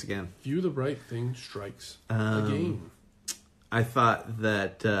Thing strikes again. View the Right Thing strikes again. I thought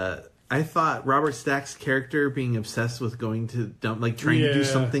Robert Stack's character being obsessed with going to trying to do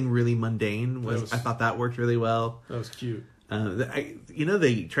something really mundane I thought that worked really well. That was cute.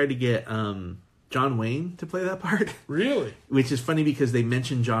 They tried to get John Wayne to play that part. Really? Which is funny because they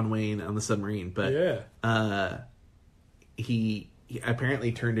mentioned John Wayne on the submarine, but he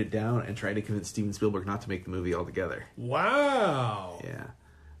apparently turned it down and tried to convince Steven Spielberg not to make the movie altogether. Wow. Yeah.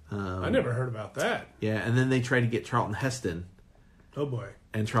 I never heard about that. Yeah, and then they tried to get Charlton Heston. Oh, boy.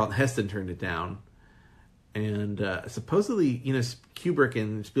 And Charlton Heston turned it down. And supposedly, Kubrick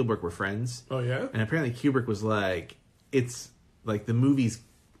and Spielberg were friends. Oh, yeah? And apparently Kubrick was like, it's like the movie's...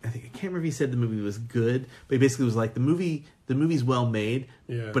 I can't remember if he said the movie was good, but he basically was like, the movie's well made,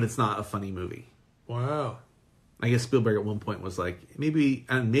 but it's not a funny movie. Wow. I guess Spielberg at one point was like,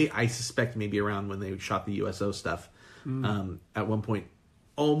 I suspect maybe around when they shot the USO stuff, at one point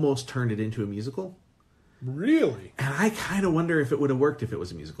almost turned it into a musical. Really? And I kind of wonder if it would have worked if it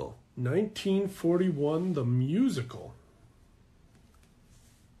was a musical. 1941, the musical.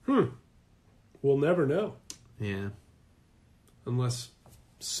 We'll never know. Yeah. Unless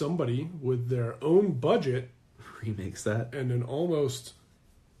somebody with their own budget remakes that and an almost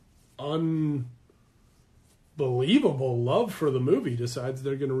unbelievable love for the movie decides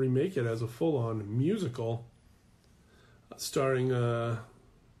they're going to remake it as a full-on musical starring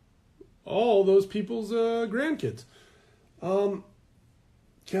all those people's grandkids.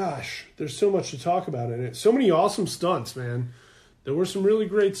 Gosh, there's so much to talk about in it. So many awesome stunts, man. There were some really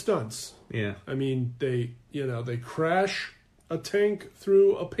great stunts. Yeah. I mean, they crash a tank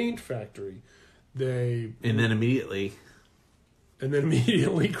through a paint factory. And then immediately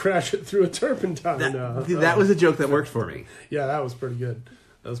crash it through a turpentine. That was a joke that worked for me. Yeah, that was pretty good.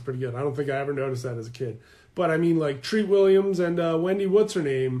 I don't think I ever noticed that as a kid. But I mean, like Treat Williams and Wendy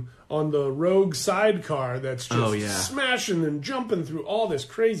What's-Her-Name on the Rogue sidecar that's just smashing and jumping through all this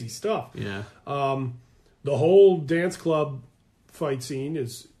crazy stuff. Yeah. The whole dance club fight scene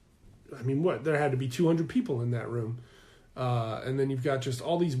is, I mean, there had to be 200 people in that room. And then you've got just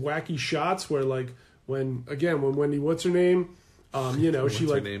all these wacky shots where, like, when Wendy What's-Her-Name, she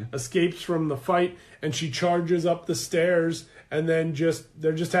escapes from the fight and she charges up the stairs, and then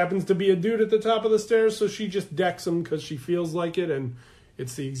there just happens to be a dude at the top of the stairs, so she just decks him because she feels like it, and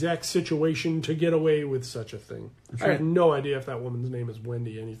it's the exact situation to get away with such a thing. I have no idea if that woman's name is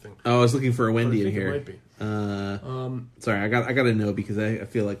Wendy anything. Oh, I was looking for a Wendy in here. It might be. Sorry, I got to know because I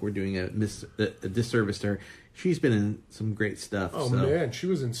feel like we're doing a disservice to her. She's been in some great stuff. Oh, man. She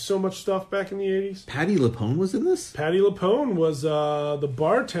was in so much stuff back in the 80s. Patti LuPone was in this? Patti LuPone was the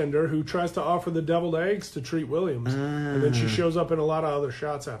bartender who tries to offer the deviled eggs to Treat Williams. And then she shows up in a lot of other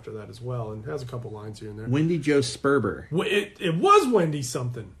shots after that as well and has a couple lines here and there. Wendy Jo Sperber. It was Wendy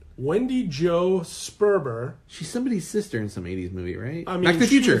something. Wendy Jo Sperber. She's somebody's sister in some 80s movie, right? I mean, Back to the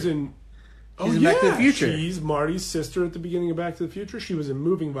Future. She's in Back to the Future. She's Marty's sister at the beginning of Back to the Future. She was in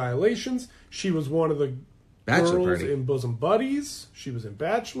Moving Violations. She was one of the Bachelor girls Party. in Bosom Buddies. She was in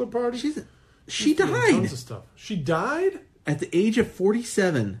Bachelor Party. She doing died. Tons of stuff. She died? At the age of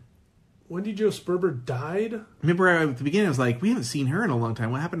 47. Wendy Jo Sperber died? Remember at the beginning I was like, we haven't seen her in a long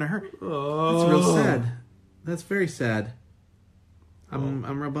time. What happened to her? Oh. That's real sad. That's very sad.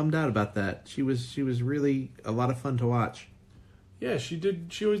 I'm real bummed out about that. She was really a lot of fun to watch. Yeah, she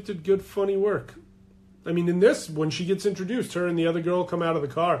always did good, funny work. I mean, in this, when she gets introduced, her and the other girl come out of the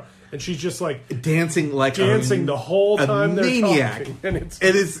car, and she's just like dancing the whole time they're maniac. talking. And it's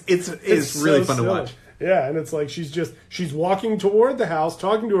really so fun to watch. Yeah, and it's like she's walking toward the house,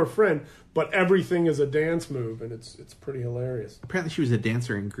 talking to her friend, but everything is a dance move, and it's pretty hilarious. Apparently, she was a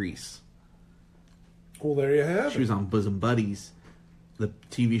dancer in Greece. Well, there you have it. She was on Bosom Buddies, the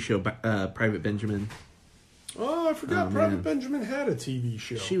TV show Private Benjamin. Oh, I forgot Private Benjamin had a TV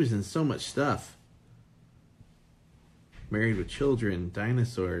show. She was in so much stuff. Married with Children,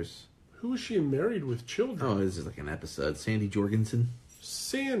 Dinosaurs. Who was she in Married with Children? Oh, this is like an episode. Sandy Jorgensen.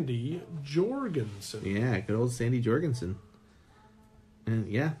 Sandy Jorgensen. Yeah, good old Sandy Jorgensen. And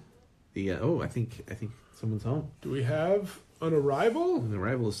yeah, I think someone's home. Do we have an arrival? An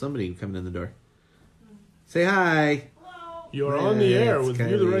arrival of somebody coming in the door. Say hi. Hello. You're on the air it's with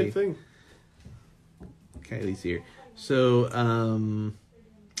You the Kylie. Right Thing. Kylie's here. So,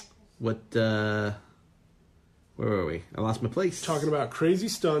 where were we? I lost my place. Talking about crazy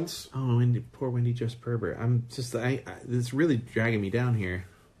stunts. Oh, poor Wendy Jo Sperber. I'm just, it's really dragging me down here.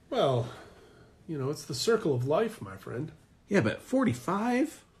 Well, it's the circle of life, my friend. Yeah, but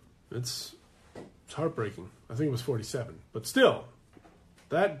 45? It's heartbreaking. I think it was 47. But still,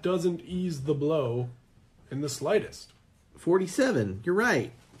 that doesn't ease the blow in the slightest. 47, you're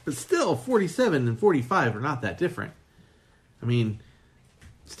right. But still, 47 and 45 are not that different. I mean,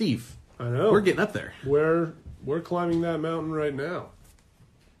 Steve, I know. we're getting up there. We're climbing that mountain right now.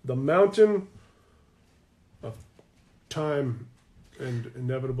 The mountain of time and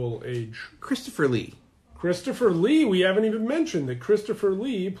inevitable age. Christopher Lee. Christopher Lee, we haven't even mentioned that Christopher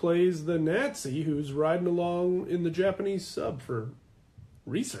Lee plays the Nazi who's riding along in the Japanese sub for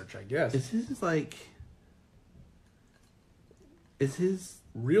research, I guess. Is his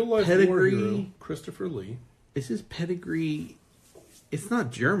Real life war pedigree? hero, Christopher Lee. Is his pedigree? It's not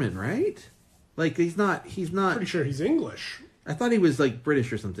German, right? Like he's not. Pretty sure he's English. I thought he was like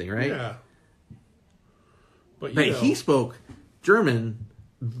British or something, right? Yeah. But he spoke German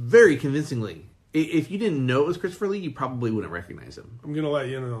very convincingly. If you didn't know it was Christopher Lee, you probably wouldn't recognize him. I'm going to let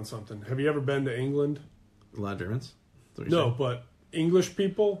you in on something. Have you ever been to England? A lot of Germans? Is that what you're No, saying? but English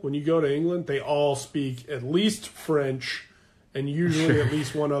people, when you go to England, they all speak at least French and usually at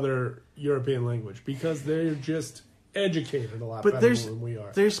least one other European language because they're just educated a lot better than we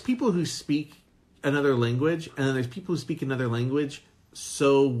are. There's people who speak another language, and then there's people who speak another language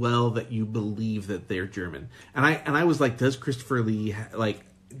so well that you believe that they're German. And I was like, does Christopher Lee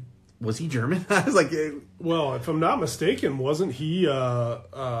was he German? I was like, well, if I'm not mistaken, wasn't he? He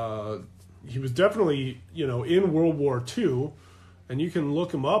was definitely in World War II, and you can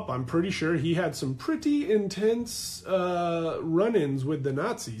look him up. I'm pretty sure he had some pretty intense run-ins with the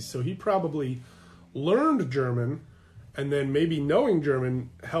Nazis, so he probably learned German, and then maybe knowing German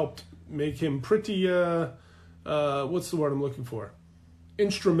helped make him pretty, what's the word I'm looking for?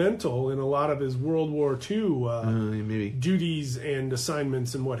 Instrumental in a lot of his World War II maybe duties and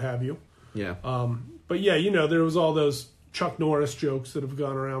assignments and what have you. Yeah. But yeah, there was all those Chuck Norris jokes that have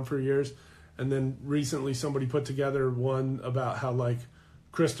gone around for years. And then recently somebody put together one about how,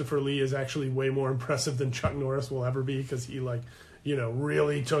 Christopher Lee is actually way more impressive than Chuck Norris will ever be because he,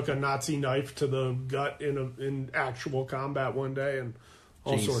 really took a Nazi knife to the gut in actual combat one day and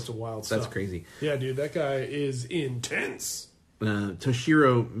all sorts of wild stuff. That's crazy. Yeah, dude, that guy is intense.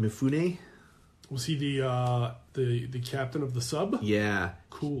 Toshiro Mifune. Was he the captain of the sub? Yeah.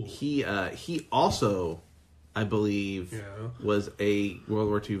 Cool. He also, I believe, was a World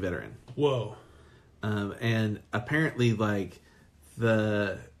War II veteran. Whoa. And apparently,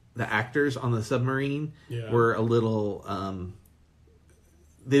 the actors on the submarine were a little.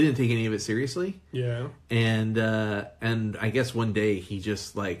 They didn't take any of it seriously. Yeah. And I guess one day he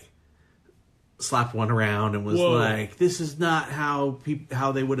just slapped one around and was like, "This is not how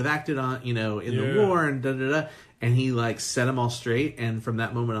they would have acted on in the war," and da da da. And he like set them all straight. And from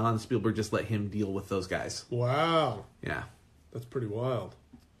that moment on, Spielberg just let him deal with those guys. Wow. Yeah, that's pretty wild.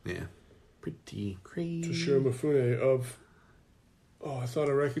 Yeah, pretty crazy. Toshiro Mifune of. Oh, I thought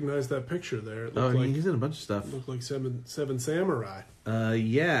I recognized that picture there. It looked like, he's in a bunch of stuff. Looked like Seven Samurai.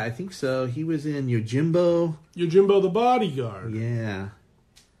 Yeah, I think so. He was in Yojimbo. Yojimbo the Bodyguard. Yeah.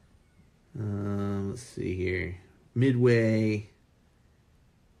 Let's see here. Midway.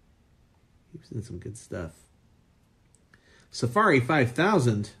 He was in some good stuff. Safari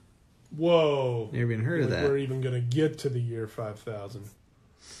 5000. Whoa. Never even heard of that. We're even going to get to the year 5000.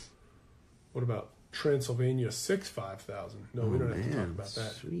 What about Transylvania 5000? No, we don't have to talk about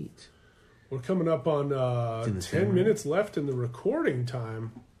that. Sweet. We're coming up on 10 minutes left in the recording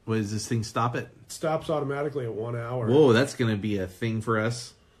time. What, does this thing stop it? It stops automatically at 1 hour. Whoa, that's going to be a thing for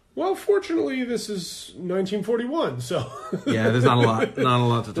us. Well, fortunately, this is 1941, so... Yeah, there's not a lot to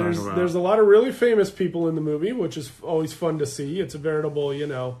talk about. There's a lot of really famous people in the movie, which is always fun to see. It's a veritable,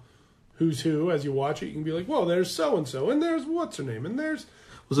 who's who. As you watch it, you can be like, whoa, there's so-and-so, and there's what's-her-name, and there's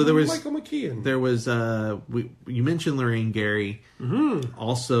there was Michael McKean. There was, you mentioned Lorraine Gary. Mm-hmm.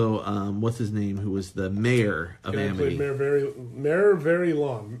 Also, what's his name, who was the mayor of Amity. Mayor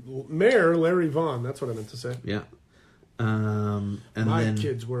Larry Vaughn, that's what I meant to say. Yeah. And My then,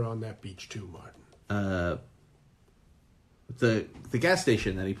 kids were on that beach too, Martin. The gas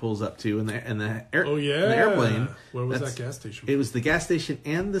station that he pulls up to in the the airplane. Where was that gas station? It was the gas station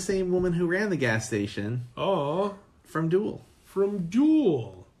and the same woman who ran the gas station. Oh, from Duel.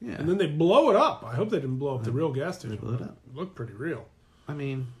 Yeah. And then they blow it up. I hope they didn't blow up the real gas station. They blew it up. It looked pretty real. I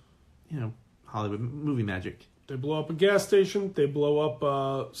mean, Hollywood movie magic. They blow up a gas station. They blow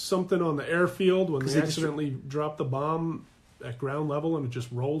up something on the airfield when they accidentally drop the bomb at ground level and it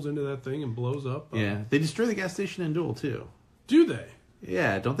just rolls into that thing and blows up. Yeah, they destroy the gas station in Duel too. Do they?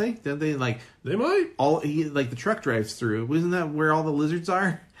 Yeah, don't they? Don't they like? They might. The truck drives through. Isn't that where all the lizards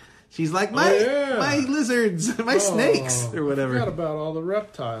are? She's like, my lizards, my snakes, or whatever. I forgot about all the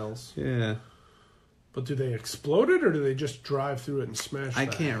reptiles. Yeah. But do they explode it, or do they just drive through it and smash? I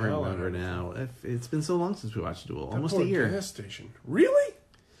can't remember now. It's been so long since we watched Duel. Almost a year. Gas station. Really?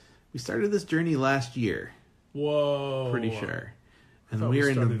 We started this journey last year. Whoa. Pretty sure. And we're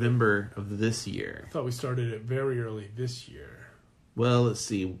in November of this year. I thought we started it very early this year. Well, let's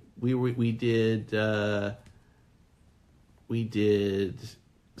see. We did.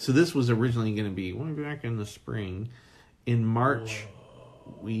 So this was originally going to be back in the spring. In March,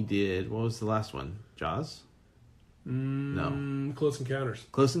 we did. What was the last one? Jaws? No. Close Encounters.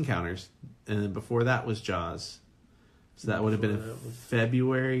 Close Encounters. And then before that was Jaws. So that would have been in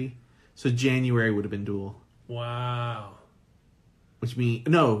February. So January would have been Duel. Wow. Which means...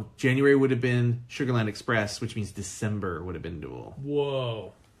 No, January would have been Sugarland Express, which means December would have been Duel.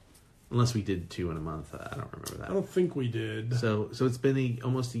 Whoa. Unless we did 2 in a month. I don't remember that. I don't think we did. So it's been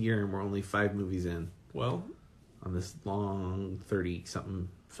almost a year and we're only 5 movies in. Well... on this long 30-something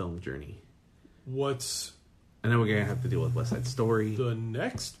film journey. And then we're going to have to deal with West Side Story. The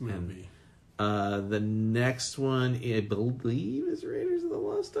next movie. And, the next one, I believe, is Raiders of the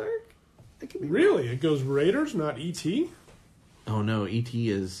Lost Ark. Really? It goes Raiders, not E.T.? Oh, no. E.T.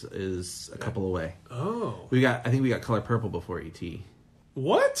 is a couple away. Oh. I think we got Color Purple before E.T.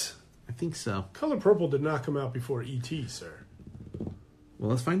 What? I think so. Color Purple did not come out before E.T., sir.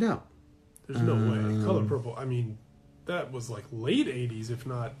 Well, let's find out. There's no way. Color Purple, I mean, that was like late 80s, if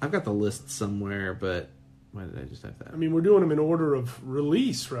not... I've got the list somewhere, but why did I just have that? I mean, we're doing them in order of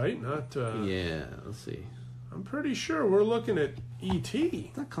release, right? Not... Yeah, let's see. I'm pretty sure we're looking at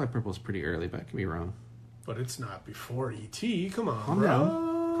E.T. I thought Color Purple's pretty early, but I could be wrong. But it's not before E.T. Come on, Calm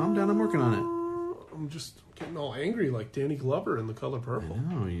down. Calm down, I'm working on it. I'm just getting all angry like Danny Glover in The Color Purple.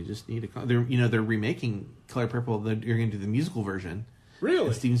 No, you just need to... They're remaking Color Purple. You're going to do the musical version. Really?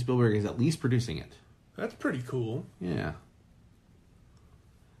 And Steven Spielberg is at least producing it. That's pretty cool. Yeah.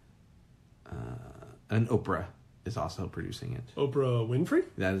 And Oprah is also producing it. Oprah Winfrey?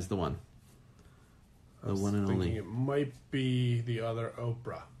 That is the one. The one and only. It might be the other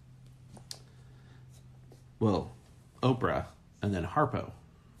Oprah. Well, Oprah and then Harpo.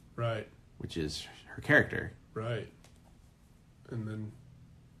 Right. Which is her character. Right. And then...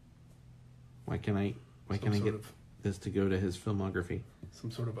 Why can I get this to go to his filmography?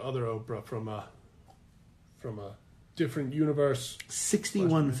 Some sort of other Oprah from a different universe.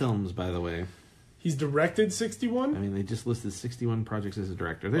 61 films, by the way. He's directed 61? I mean, they just listed 61 projects as a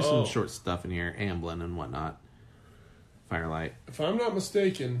director. There's some short stuff in here, Amblin and whatnot. Firelight. If I'm not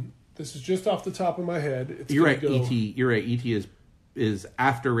mistaken, this is just off the top of my head. You're right, E.T. You're right, E.T. is is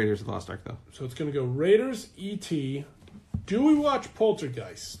after Raiders of the Lost Ark, though. So it's going to go Raiders, E.T. Do we watch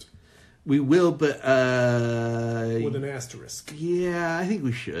Poltergeist? We will, but... with an asterisk. Yeah, I think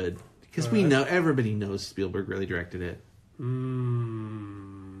we should. Because we know, everybody knows Spielberg really directed it.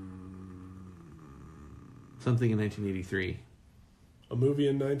 Something in 1983. A movie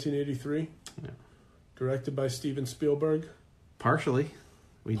in 1983? Yeah. Directed by Steven Spielberg? Partially.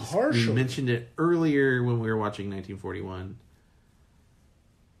 We mentioned it earlier when we were watching 1941.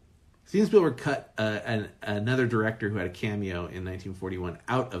 Steven Spielberg cut another director who had a cameo in 1941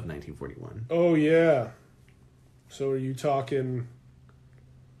 out of 1941. Oh, yeah. So are you talking...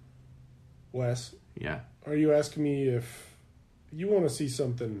 Wes? Yeah. Are you asking me if you want to see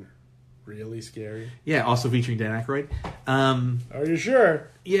something really scary? Yeah, also featuring Dan Aykroyd. Are you sure?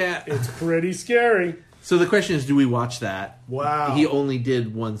 Yeah. It's pretty scary. So the question is, do we watch that? Wow. He only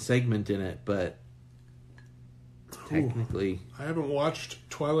did one segment in it, but technically... I haven't watched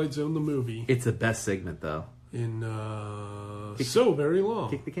Twilight Zone the movie. It's the best segment, though. In so very long.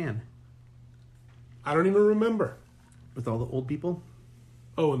 Kick the can. I don't even remember. With all the old people?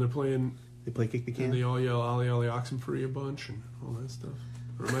 Oh, and they're playing... They play Kick the Can? And they all yell Ollie Ollie Oxenfree a bunch and all that stuff.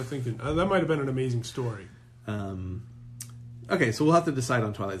 Or am I thinking... that might have been an amazing story. Okay, so we'll have to decide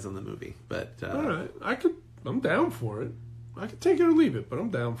on Twilight Zone the movie. But all right. I'm down for it. I could take it or leave it, but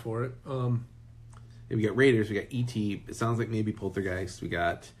I'm down for it. We got Raiders, we got E.T. It sounds like maybe Poltergeist. We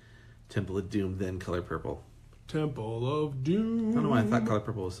got Temple of Doom, then Color Purple. Temple of Doom. I don't know why I thought Color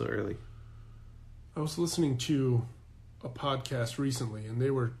Purple was so early. I was listening to a podcast recently, and they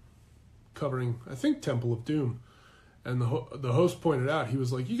were covering, I think, Temple of Doom. And the host pointed out, he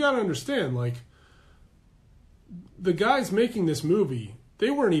was like, you got to understand, like, the guys making this movie,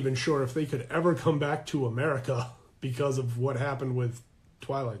 they weren't even sure if they could ever come back to America because of what happened with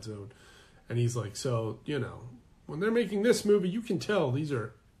Twilight Zone. And he's like, so, when they're making this movie, you can tell these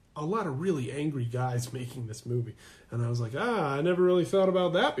are a lot of really angry guys making this movie. And I was like, I never really thought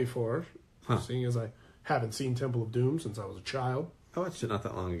about that before, seeing as I haven't seen Temple of Doom since I was a child. I watched it not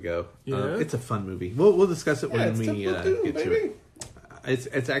that long ago. Yeah. It's a fun movie. We'll discuss it when we get Doom, to it.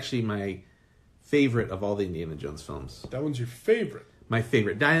 It's actually my favorite of all the Indiana Jones films. That one's your favorite. My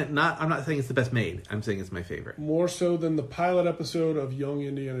favorite. I'm not saying it's the best made. I'm saying it's my favorite. More so than the pilot episode of Young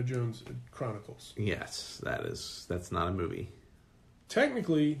Indiana Jones Chronicles. Yes, that's not a movie.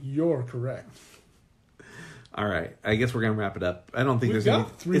 Technically, you're correct. All right, I guess we're gonna wrap it up. I don't think We've there's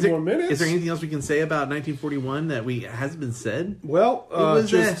got three more minutes. Is there anything else we can say about 1941 that hasn't been said? Well,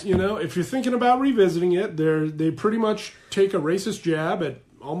 if you're thinking about revisiting it, they pretty much take a racist jab at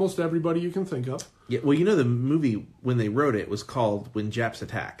almost everybody you can think of. Yeah, well, the movie when they wrote it was called "When Japs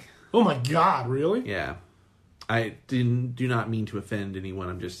Attack." Oh my God, really? Yeah, I do not mean to offend anyone.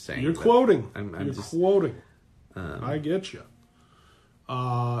 I'm just saying you're quoting. I'm just quoting. I get you.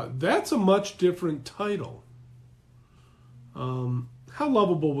 That's a much different title. How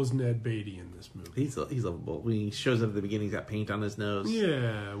lovable was Ned Beatty in this movie? He's lovable. When he shows up at the beginning, he's got paint on his nose.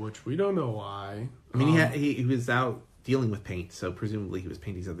 Yeah, which we don't know why. I mean, he was out dealing with paint, so presumably he was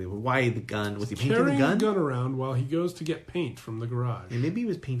painting something. Why the gun? Was he painting the gun? Carrying the gun around while he goes to get paint from the garage. And maybe he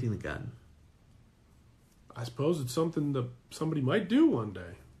was painting the gun. I suppose it's something that somebody might do one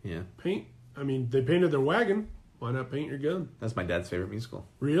day. Yeah. Paint. I mean, they painted their wagon. Why not paint your gun? That's my dad's favorite musical.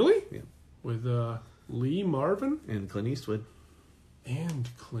 Really? Yeah. With Lee Marvin? And Clint Eastwood. And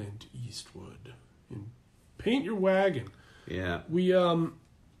Paint Your Wagon. Yeah. We got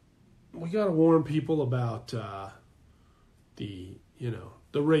to warn people about the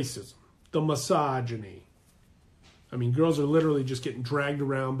racism, the misogyny. I mean, girls are literally just getting dragged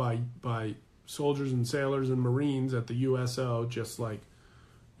around by soldiers and sailors and Marines at the USO, just like,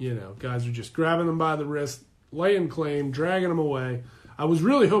 guys are just grabbing them by the wrist, laying claim, dragging them away. I was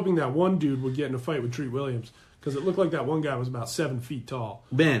really hoping that one dude would get in a fight with Treat Williams, because it looked like that one guy was about 7 feet tall.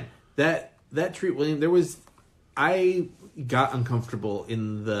 Man, that Treat Williams, I got uncomfortable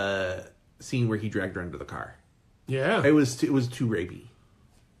in the scene where he dragged her into the car. Yeah. It was too rapey.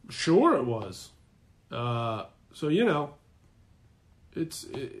 Sure it was.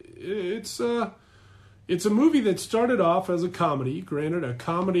 It's a movie that started off as a comedy, granted a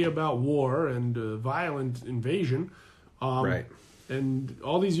comedy about war and violent invasion. Right. And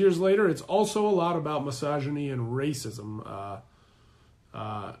all these years later, it's also a lot about misogyny and racism.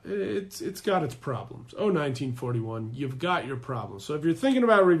 It's got its problems. 1941, you've got your problems. So if you're thinking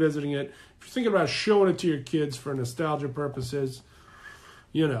about revisiting it, if you're thinking about showing it to your kids for nostalgia purposes,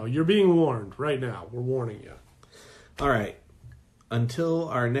 you're being warned right now. We're warning you. All right. Until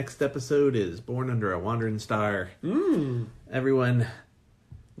our next episode is Born Under a Wandering Star. Everyone,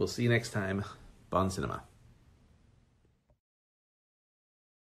 we'll see you next time. Bon Cinema.